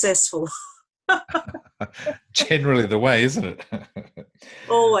least successful. Generally the way, isn't it?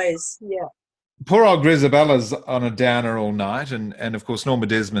 Always, yeah. Poor old Grisabella's on a downer all night, and of course Norma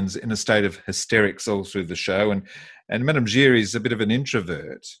Desmond's in a state of hysterics all through the show, and Madame Giry's a bit of an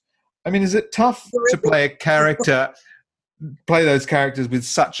introvert. I mean, is it tough to play those characters with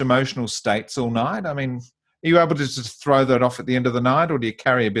such emotional states all night? I mean, are you able to just throw that off at the end of the night, or do you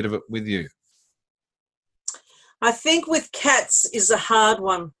carry a bit of it with you? I think with cats is a hard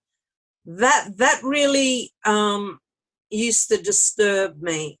one. That really used to disturb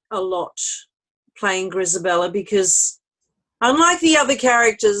me a lot, playing Grizabella, because unlike the other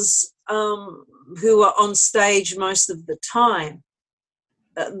characters who are on stage most of the time,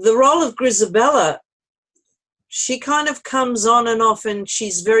 the role of Grizabella, she kind of comes on and off, and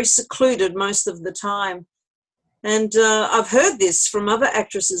she's very secluded most of the time. And I've heard this from other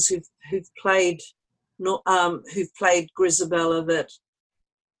actresses who've played Grizabella, that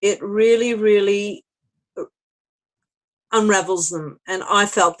it really, really unravels them. And I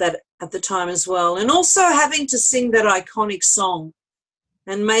felt that at the time as well. And also having to sing that iconic song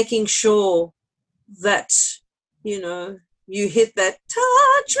and making sure that, you hit that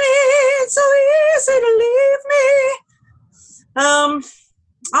touch me, it's so easy to leave me.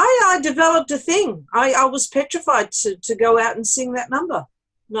 I developed a thing. I was petrified to go out and sing that number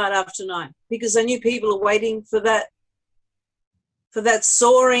night after night because I knew people are waiting for that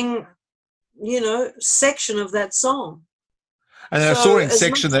soaring, section of that song. And a soaring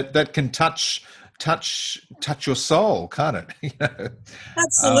section that can touch your soul, can't it?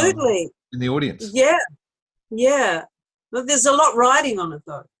 Absolutely. In the audience. Yeah. But there's a lot riding on it,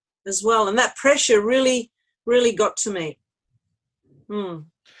 though, as well. And that pressure really, really got to me.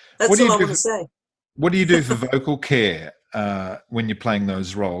 That's all I want to say. What do you do for vocal care when you're playing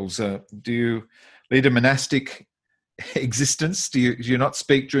those roles? Do you lead a monastic existence? Do you not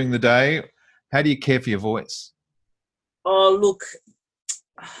speak during the day? How do you care for your voice? Oh, look,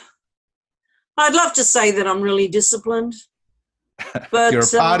 I'd love to say that I'm really disciplined. But you're a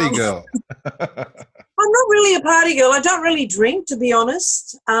party girl. I'm not really a party girl. I don't really drink, to be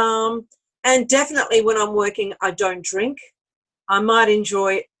honest. And definitely when I'm working, I don't drink. I might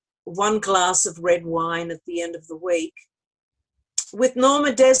enjoy one glass of red wine at the end of the week. With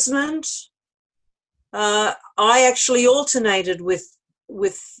Norma Desmond, I actually alternated with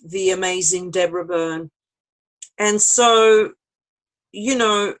the amazing Deborah Byrne. And so, you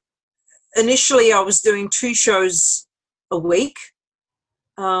know, initially I was doing 2 shows a week.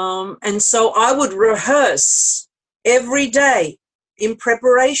 And so I would rehearse every day in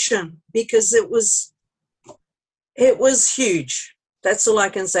preparation because it was huge. That's all I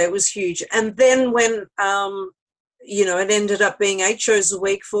can say. It was huge. And then when, you know, it ended up being 8 shows a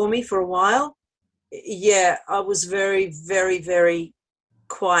week for me for a while. Yeah, I was very, very, very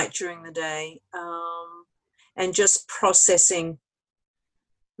quiet during the day and just processing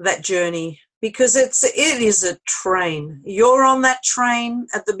that journey. Because it is a train. You're on that train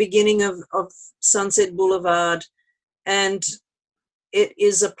at the beginning of Sunset Boulevard, and it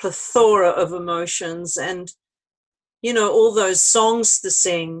is a plethora of emotions and, you know, all those songs to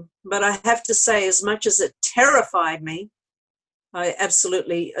sing. But I have to say, as much as it terrified me, I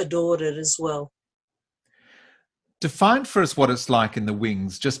absolutely adored it as well. Define for us what it's like in the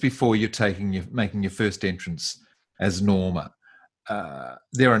wings just before you're making your first entrance as Norma.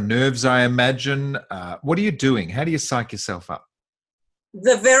 There are nerves, I imagine. What are you doing? How do you psych yourself up?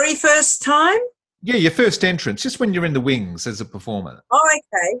 The very first time? Yeah, your first entrance, just when you're in the wings as a performer. Oh,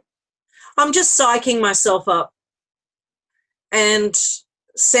 okay. I'm just psyching myself up and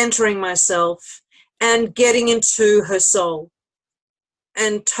centering myself and getting into her soul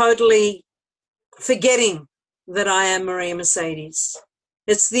and totally forgetting that I am Maria Mercedes.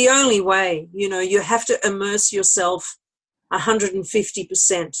 It's the only way, you know, you have to immerse yourself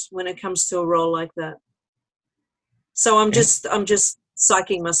 150% when it comes to a role like that. So I'm just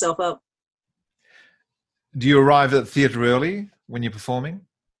psyching myself up. Do you arrive at the theatre early when you're performing?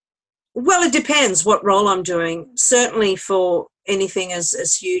 Well, it depends what role I'm doing. Certainly for anything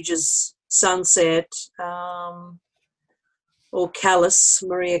as huge as Sunset or Callas,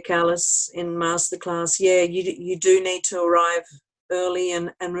 Maria Callas in Masterclass. Yeah, you do need to arrive early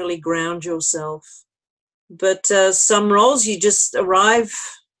and really ground yourself. But some roles you just arrive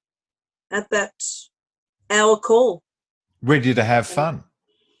at that hour call. Ready to have fun.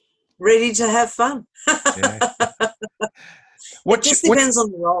 Ready to have fun. Yeah. It just depends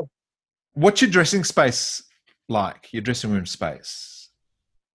on the role. What's your dressing space like, your dressing room space?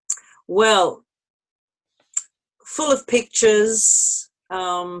 Well, full of pictures,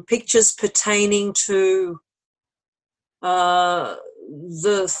 pictures pertaining to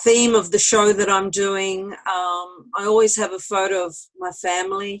the theme of the show that I'm doing. I always have a photo of my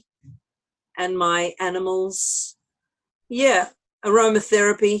family and my animals. Yeah,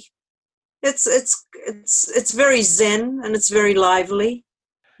 aromatherapy. It's very zen and it's very lively.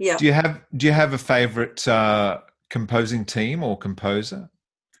 Yeah. Do you have a favourite composing team or composer?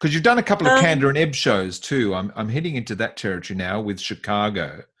 Because you've done a couple of Kander and Ebb shows too. I'm heading into that territory now with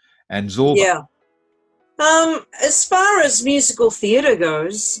Chicago and Zorba. Yeah. As far as musical theatre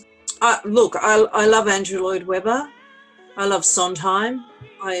goes, I love Andrew Lloyd Webber. I love Sondheim.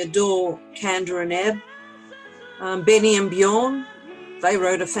 I adore Kander and Ebb. Benny and Bjorn, they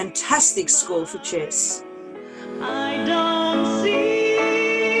wrote a fantastic score for chess. I don't see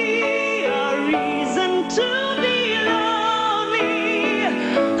a reason to be lonely.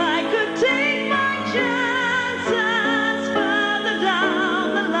 I could take my chances further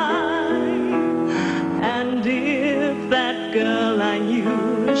down the line. And if that girl I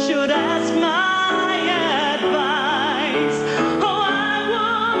knew should ask my advice, oh, I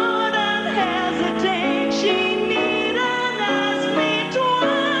wouldn't hesitate. She needn't ask me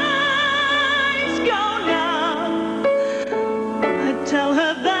twice. Go now. I tell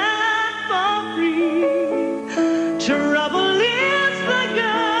her that for free. Trouble is the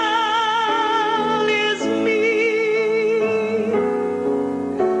girl, is me.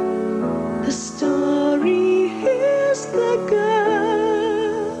 The story is the girl,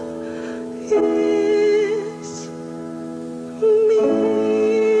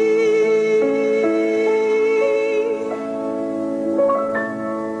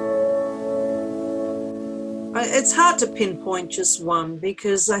 it's hard to pinpoint just one,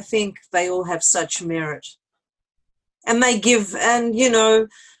 because I think they all have such merit. And they give, and, you know,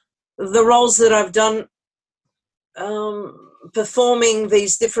 the roles that I've done performing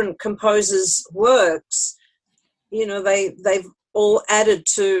these different composers' works, you know, they've all added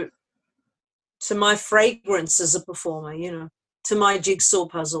to my fragrance as a performer, you know, to my jigsaw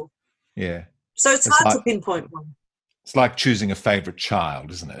puzzle. Yeah. So it's hard to pinpoint one. It's like choosing a favourite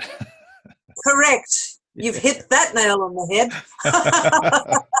child, isn't it? Correct. You've hit that nail on the head.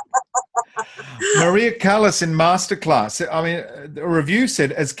 Maria Callas in Masterclass. I mean, a review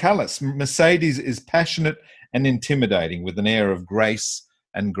said, as Callas, Mercedes is passionate and intimidating with an air of grace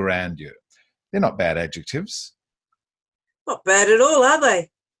and grandeur. They're not bad adjectives. Not bad at all, are they?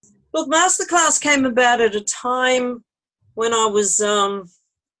 Look, Masterclass came about at a time when I was,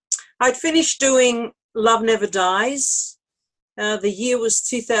 I'd finished doing Love Never Dies. The year was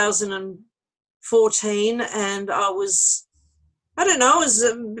 2014, and I was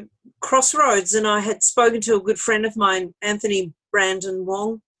crossroads, and I had spoken to a good friend of mine, Anthony Brandon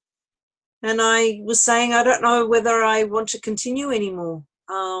Wong, and I was saying, I don't know whether I want to continue anymore.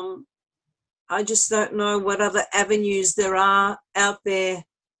 I just don't know what other avenues there are out there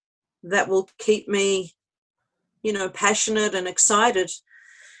that will keep me, you know, passionate and excited.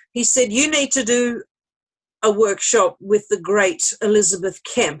 He said, you need to do a workshop with the great Elizabeth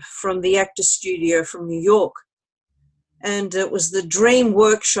Kemp from the Actor Studio from New York. And it was the Dream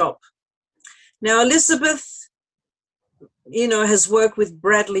Workshop. Now, Elizabeth, you know, has worked with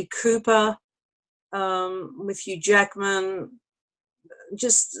Bradley Cooper, with Hugh Jackman,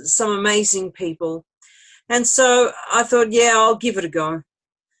 just some amazing people. And so I thought, yeah, I'll give it a go.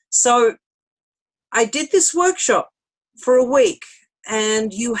 So I did this workshop for a week,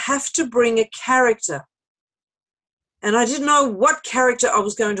 and you have to bring a character. And I didn't know what character I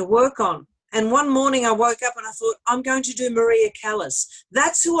was going to work on. And one morning I woke up and I thought, I'm going to do Maria Callas.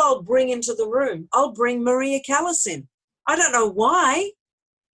 That's who I'll bring into the room. I'll bring Maria Callas in. I don't know why,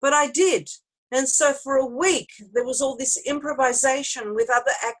 but I did. And so for a week, there was all this improvisation with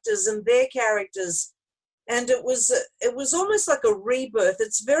other actors and their characters. And it was almost like a rebirth.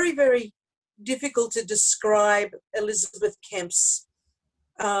 It's very, very difficult to describe Elizabeth Kemp's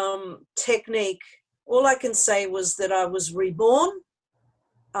technique. All I can say was that I was reborn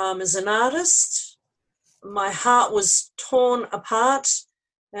as an artist. My heart was torn apart,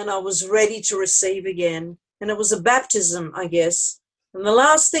 and I was ready to receive again. And it was a baptism, I guess. And the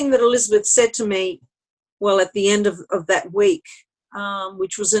last thing that Elizabeth said to me, well, at the end of that week,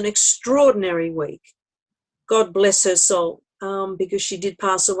 which was an extraordinary week, God bless her soul, because she did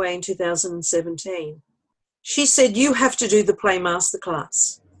pass away in 2017. She said, you have to do the play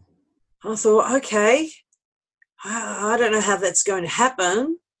masterclass. I thought, okay, I don't know how that's going to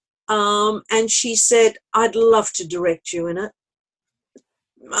happen. And she said, I'd love to direct you in it.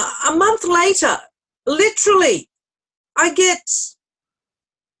 A month later, literally, I get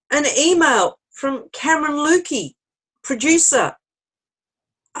an email from Cameron Lukey, producer.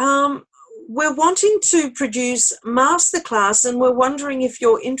 We're wanting to produce Masterclass, and we're wondering if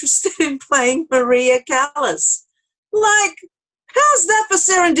you're interested in playing Maria Callas. Like, how's that for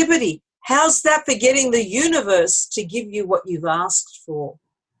serendipity? How's that for getting the universe to give you what you've asked for?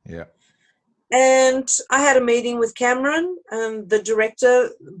 Yeah. And I had a meeting with Cameron and the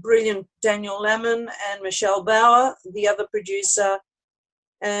director, brilliant Daniel Lemon, and Michelle Bauer, the other producer.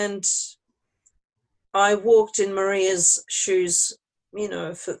 And I walked in Maria's shoes, you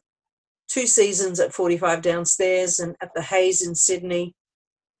know, for 2 seasons at 45 Downstairs and at the Hayes in Sydney.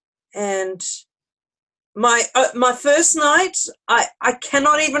 And my first night, I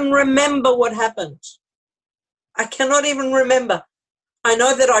cannot even remember what happened. I cannot even remember. I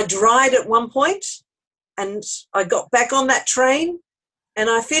know that I dried at one point, and I got back on that train and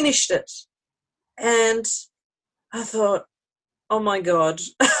I finished it. And I thought, oh my God,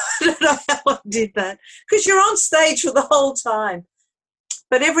 I don't know how I did that. Because you're on stage for the whole time.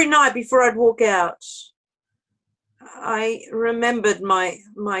 But every night before I'd walk out, I remembered my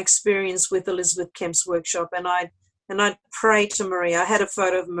experience with Elizabeth Kemp's workshop, and I'd pray to Maria. I had a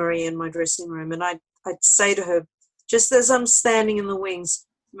photo of Maria in my dressing room, and I'd say to her, just as I'm standing in the wings,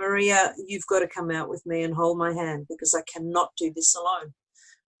 Maria, you've got to come out with me and hold my hand, because I cannot do this alone.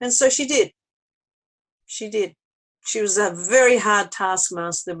 And so she did. She did. She was a very hard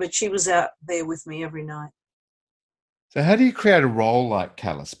taskmaster, but she was out there with me every night. So how do you create a role like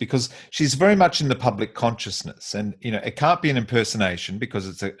Callas? Because she's very much in the public consciousness, and, you know, it can't be an impersonation because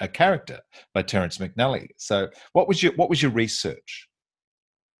it's a character by Terence McNally. So what was your research?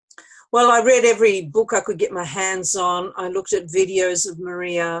 Well, I read every book I could get my hands on. I looked at videos of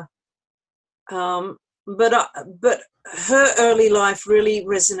Maria. but her early life really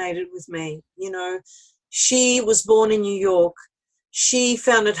resonated with me. You know, she was born in New York. She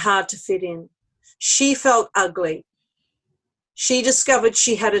found it hard to fit in. She felt ugly. She discovered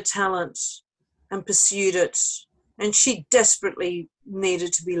she had a talent and pursued it, and she desperately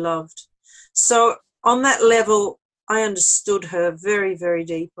needed to be loved. So on that level, I understood her very, very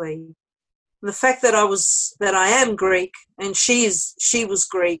deeply. And the fact that I am Greek and she was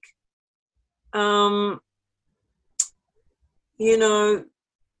Greek, you know,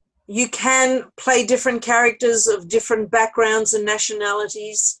 you can play different characters of different backgrounds and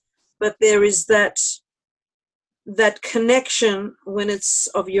nationalities, but there is that connection when it's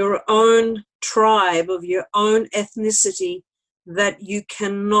of your own tribe, of your own ethnicity, that you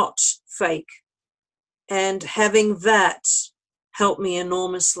cannot fake. And having that helped me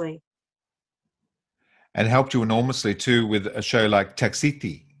enormously. And helped you enormously too with a show like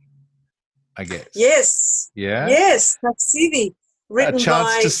Taxiti, I guess. Yes. Yeah. Yes, Taxidi, written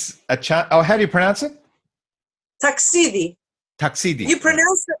by. Oh, how do you pronounce it? Taxidi. Taxidi. You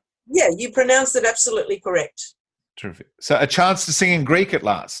pronounced it. Yeah, you pronounced it absolutely correct. Terrific. So a chance to sing in Greek at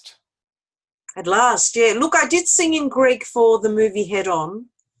last. At last, yeah. Look, I did sing in Greek for the movie Head On,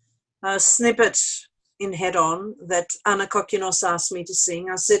 a snippet in Head On that Anna Kokinos asked me to sing.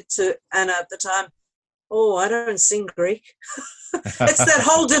 I said to Anna at the time, "Oh, I don't sing Greek." It's that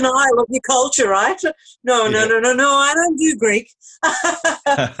whole denial of your culture, right? No, I don't do Greek.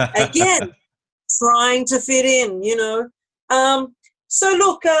 Again, trying to fit in, you know. So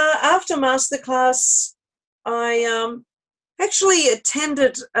look, after masterclass, I actually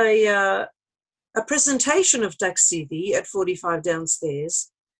attended a presentation of Taxidi at 45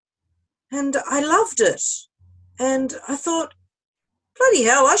 downstairs, and I loved it. And I thought, bloody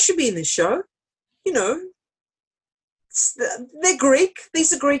hell, I should be in this show. You know, they're Greek.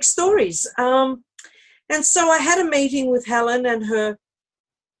 These are Greek stories. And so I had a meeting with Helen and her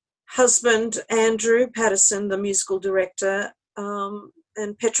husband, Andrew Patterson, the musical director,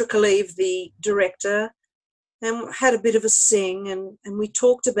 and Petra Kaliv, the director, and had a bit of a sing, and we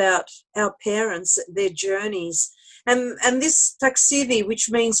talked about our parents, their journeys. And this Taxidi, which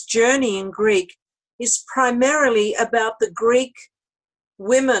means journey in Greek, is primarily about the Greek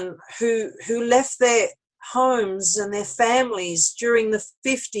women who left their homes and their families during the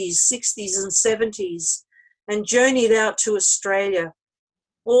 50s, 60s and 70s and journeyed out to Australia,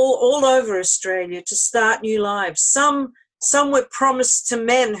 all over Australia, to start new lives. Some were promised to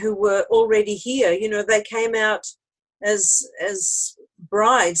men who were already here. You know, they came out as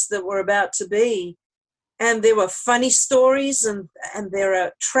brides that were about to be. And there were funny stories and there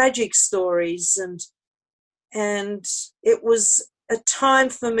are tragic stories. And it was a time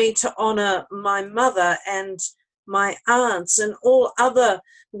for me to honour my mother and my aunts and all other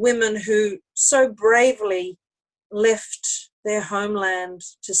women who so bravely left their homeland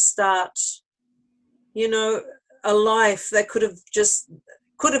to start, you know, a life that could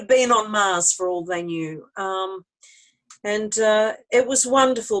have been on Mars for all they knew. And it was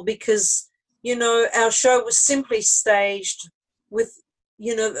wonderful because, you know, our show was simply staged with,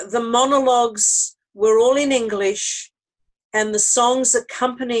 you know, the monologues were all in English and the songs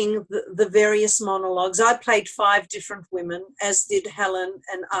accompanying the various monologues. I played 5 different women, as did Helen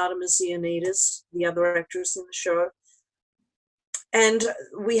and Artemis Ioannidis, the other actress in the show. And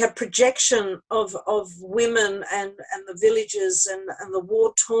we had projection of women and the villages and the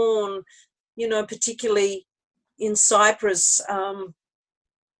war-torn, you know, particularly in Cyprus,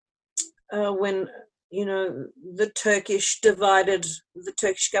 when, you know, the Turkish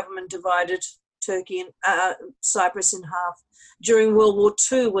government divided Turkey and Cyprus in half during World War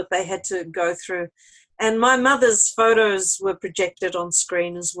II, what they had to go through. And my mother's photos were projected on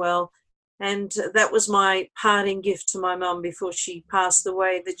screen as well. And that was my parting gift to my mum before she passed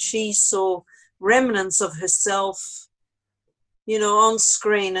away, that she saw remnants of herself, you know, on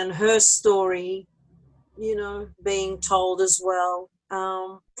screen and her story, you know, being told as well.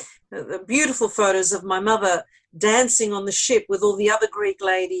 The beautiful photos of my mother dancing on the ship with all the other Greek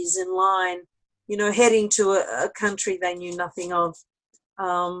ladies in line, you know, heading to a country they knew nothing of.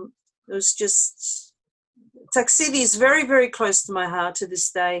 It was just, Taxidi is very, very close to my heart to this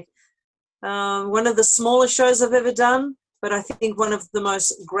day. One of the smaller shows I've ever done, but I think one of the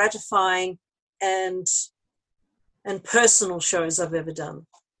most gratifying and personal shows I've ever done.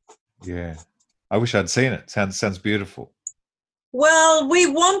 Yeah. I wish I'd seen it. Sounds beautiful. Well, we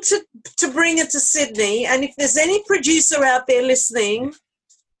want to bring it to Sydney, and if there's any producer out there listening,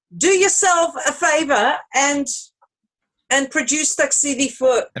 do yourself a favour and produce Taxidi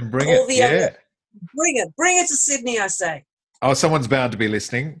for all the other. Bring it to Sydney, I say. Oh, someone's bound to be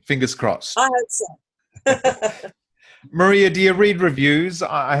listening. Fingers crossed. I hope so. Maria, do you read reviews?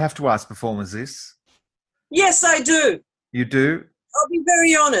 I have to ask performers this. Yes, I do. You do? I'll be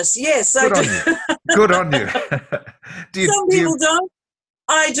very honest. Yes, I do. Good on you. Some people don't.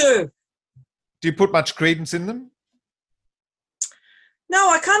 I do. Do you put much credence in them? No,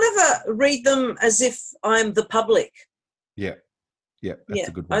 I kind of read them as if I'm the public. Yeah. That's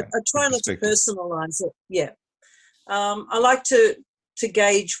a good one. I try not to personalise it. Yeah. I like to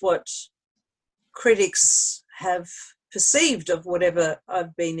gauge what critics have perceived of whatever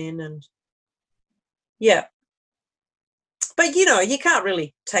I've been in, and yeah. But, you can't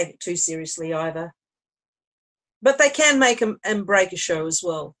really take it too seriously either. But they can make and break a show as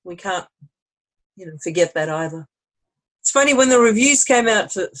well. We can't, forget that either. It's funny, when the reviews came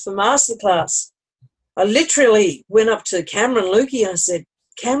out for Masterclass, I literally went up to Cameron Lukey and I said,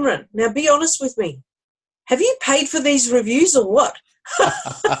 Cameron, now be honest with me. Have you paid for these reviews or what?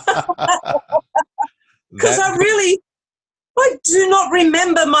 Because I do not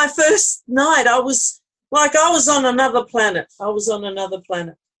remember my first night. I was on another planet.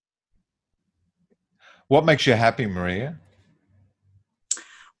 What makes you happy, Maria?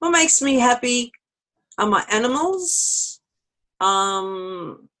 What makes me happy are my animals,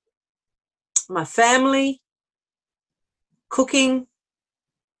 my family, cooking,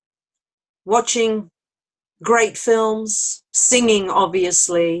 watching great films, singing,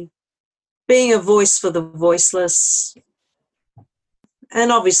 obviously, being a voice for the voiceless,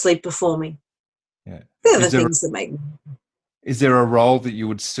 and obviously performing. Yeah. They're the things that make me. Is there a role that you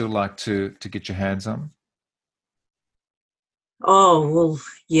would still like to get your hands on? Oh, well,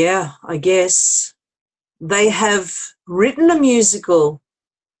 yeah, I guess. They have written a musical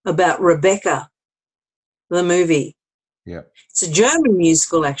about Rebecca, the movie. Yeah. It's a German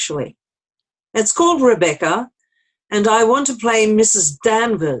musical, actually. It's called Rebecca, and I want to play Mrs.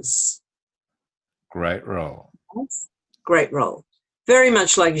 Danvers. Great role. Great role. Very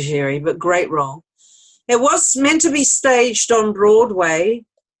much like Jerry, but great role. It was meant to be staged on Broadway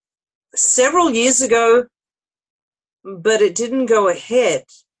several years ago, but it didn't go ahead.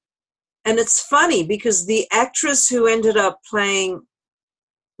 And it's funny because the actress who ended up playing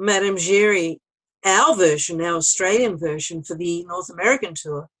Madame Giry, our Australian version for the North American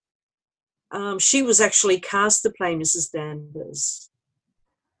tour, she was actually cast to play Mrs. Danvers.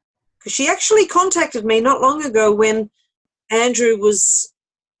 Because she actually contacted me not long ago when Andrew was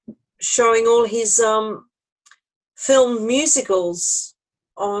showing all his film musicals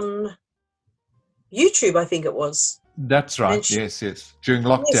on YouTube, I think it was. That's right. Yes. During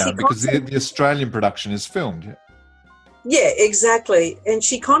lockdown, because the Australian production is filmed. Yeah, exactly. And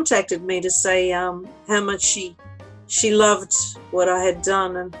she contacted me to say how much she loved what I had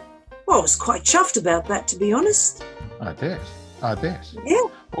done, and I was quite chuffed about that, to be honest. I bet. Yeah.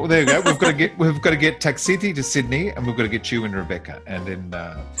 Well, there you go. We've got to get Taxiti to Sydney, and we've got to get you and Rebecca, and then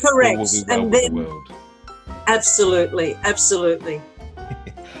correct. We'll be well with the world. Absolutely.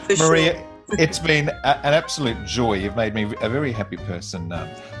 Maria, sure. It's been an absolute joy. You've made me a very happy person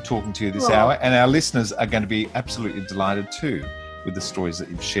talking to you this hour, and our listeners are going to be absolutely delighted too with the stories that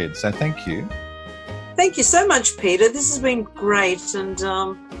you've shared. So thank you. Thank you so much, Peter. This has been great, and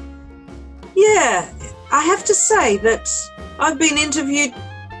yeah, I have to say that I've been interviewed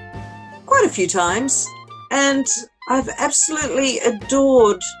quite a few times, and I've absolutely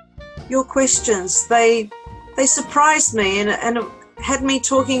adored your questions. They surprised me and had me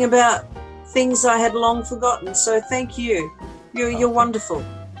talking about things I had long forgotten. So thank you. You're wonderful.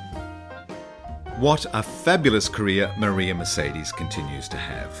 What a fabulous career Maria Mercedes continues to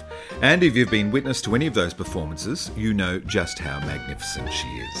have. And if you've been witness to any of those performances, you know just how magnificent she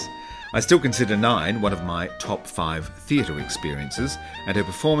is. I still consider Nine one of my top 5 theatre experiences, and her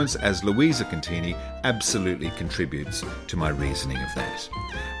performance as Louisa Contini absolutely contributes to my reasoning of that.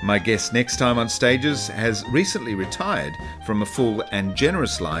 My guest next time on Stages has recently retired from a full and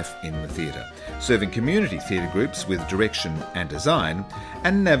generous life in the theatre, serving community theatre groups with direction and design,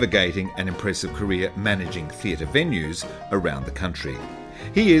 and navigating an impressive career managing theatre venues around the country.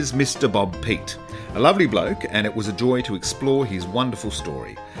 He is Mr. Bob Peet, a lovely bloke, and it was a joy to explore his wonderful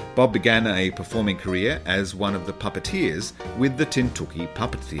story. Bob began a performing career as one of the puppeteers with the Tintuki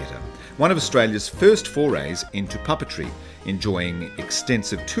Puppet Theatre, one of Australia's first forays into puppetry, enjoying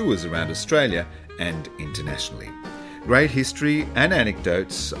extensive tours around Australia and internationally. Great history and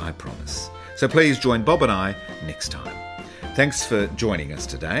anecdotes, I promise. So please join Bob and I next time. Thanks for joining us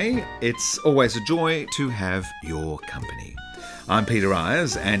today. It's always a joy to have your company. I'm Peter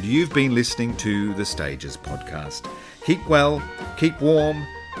Ayres, and you've been listening to the Stages podcast. Keep well, keep warm,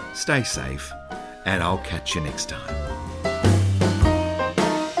 stay safe, and I'll catch you next time.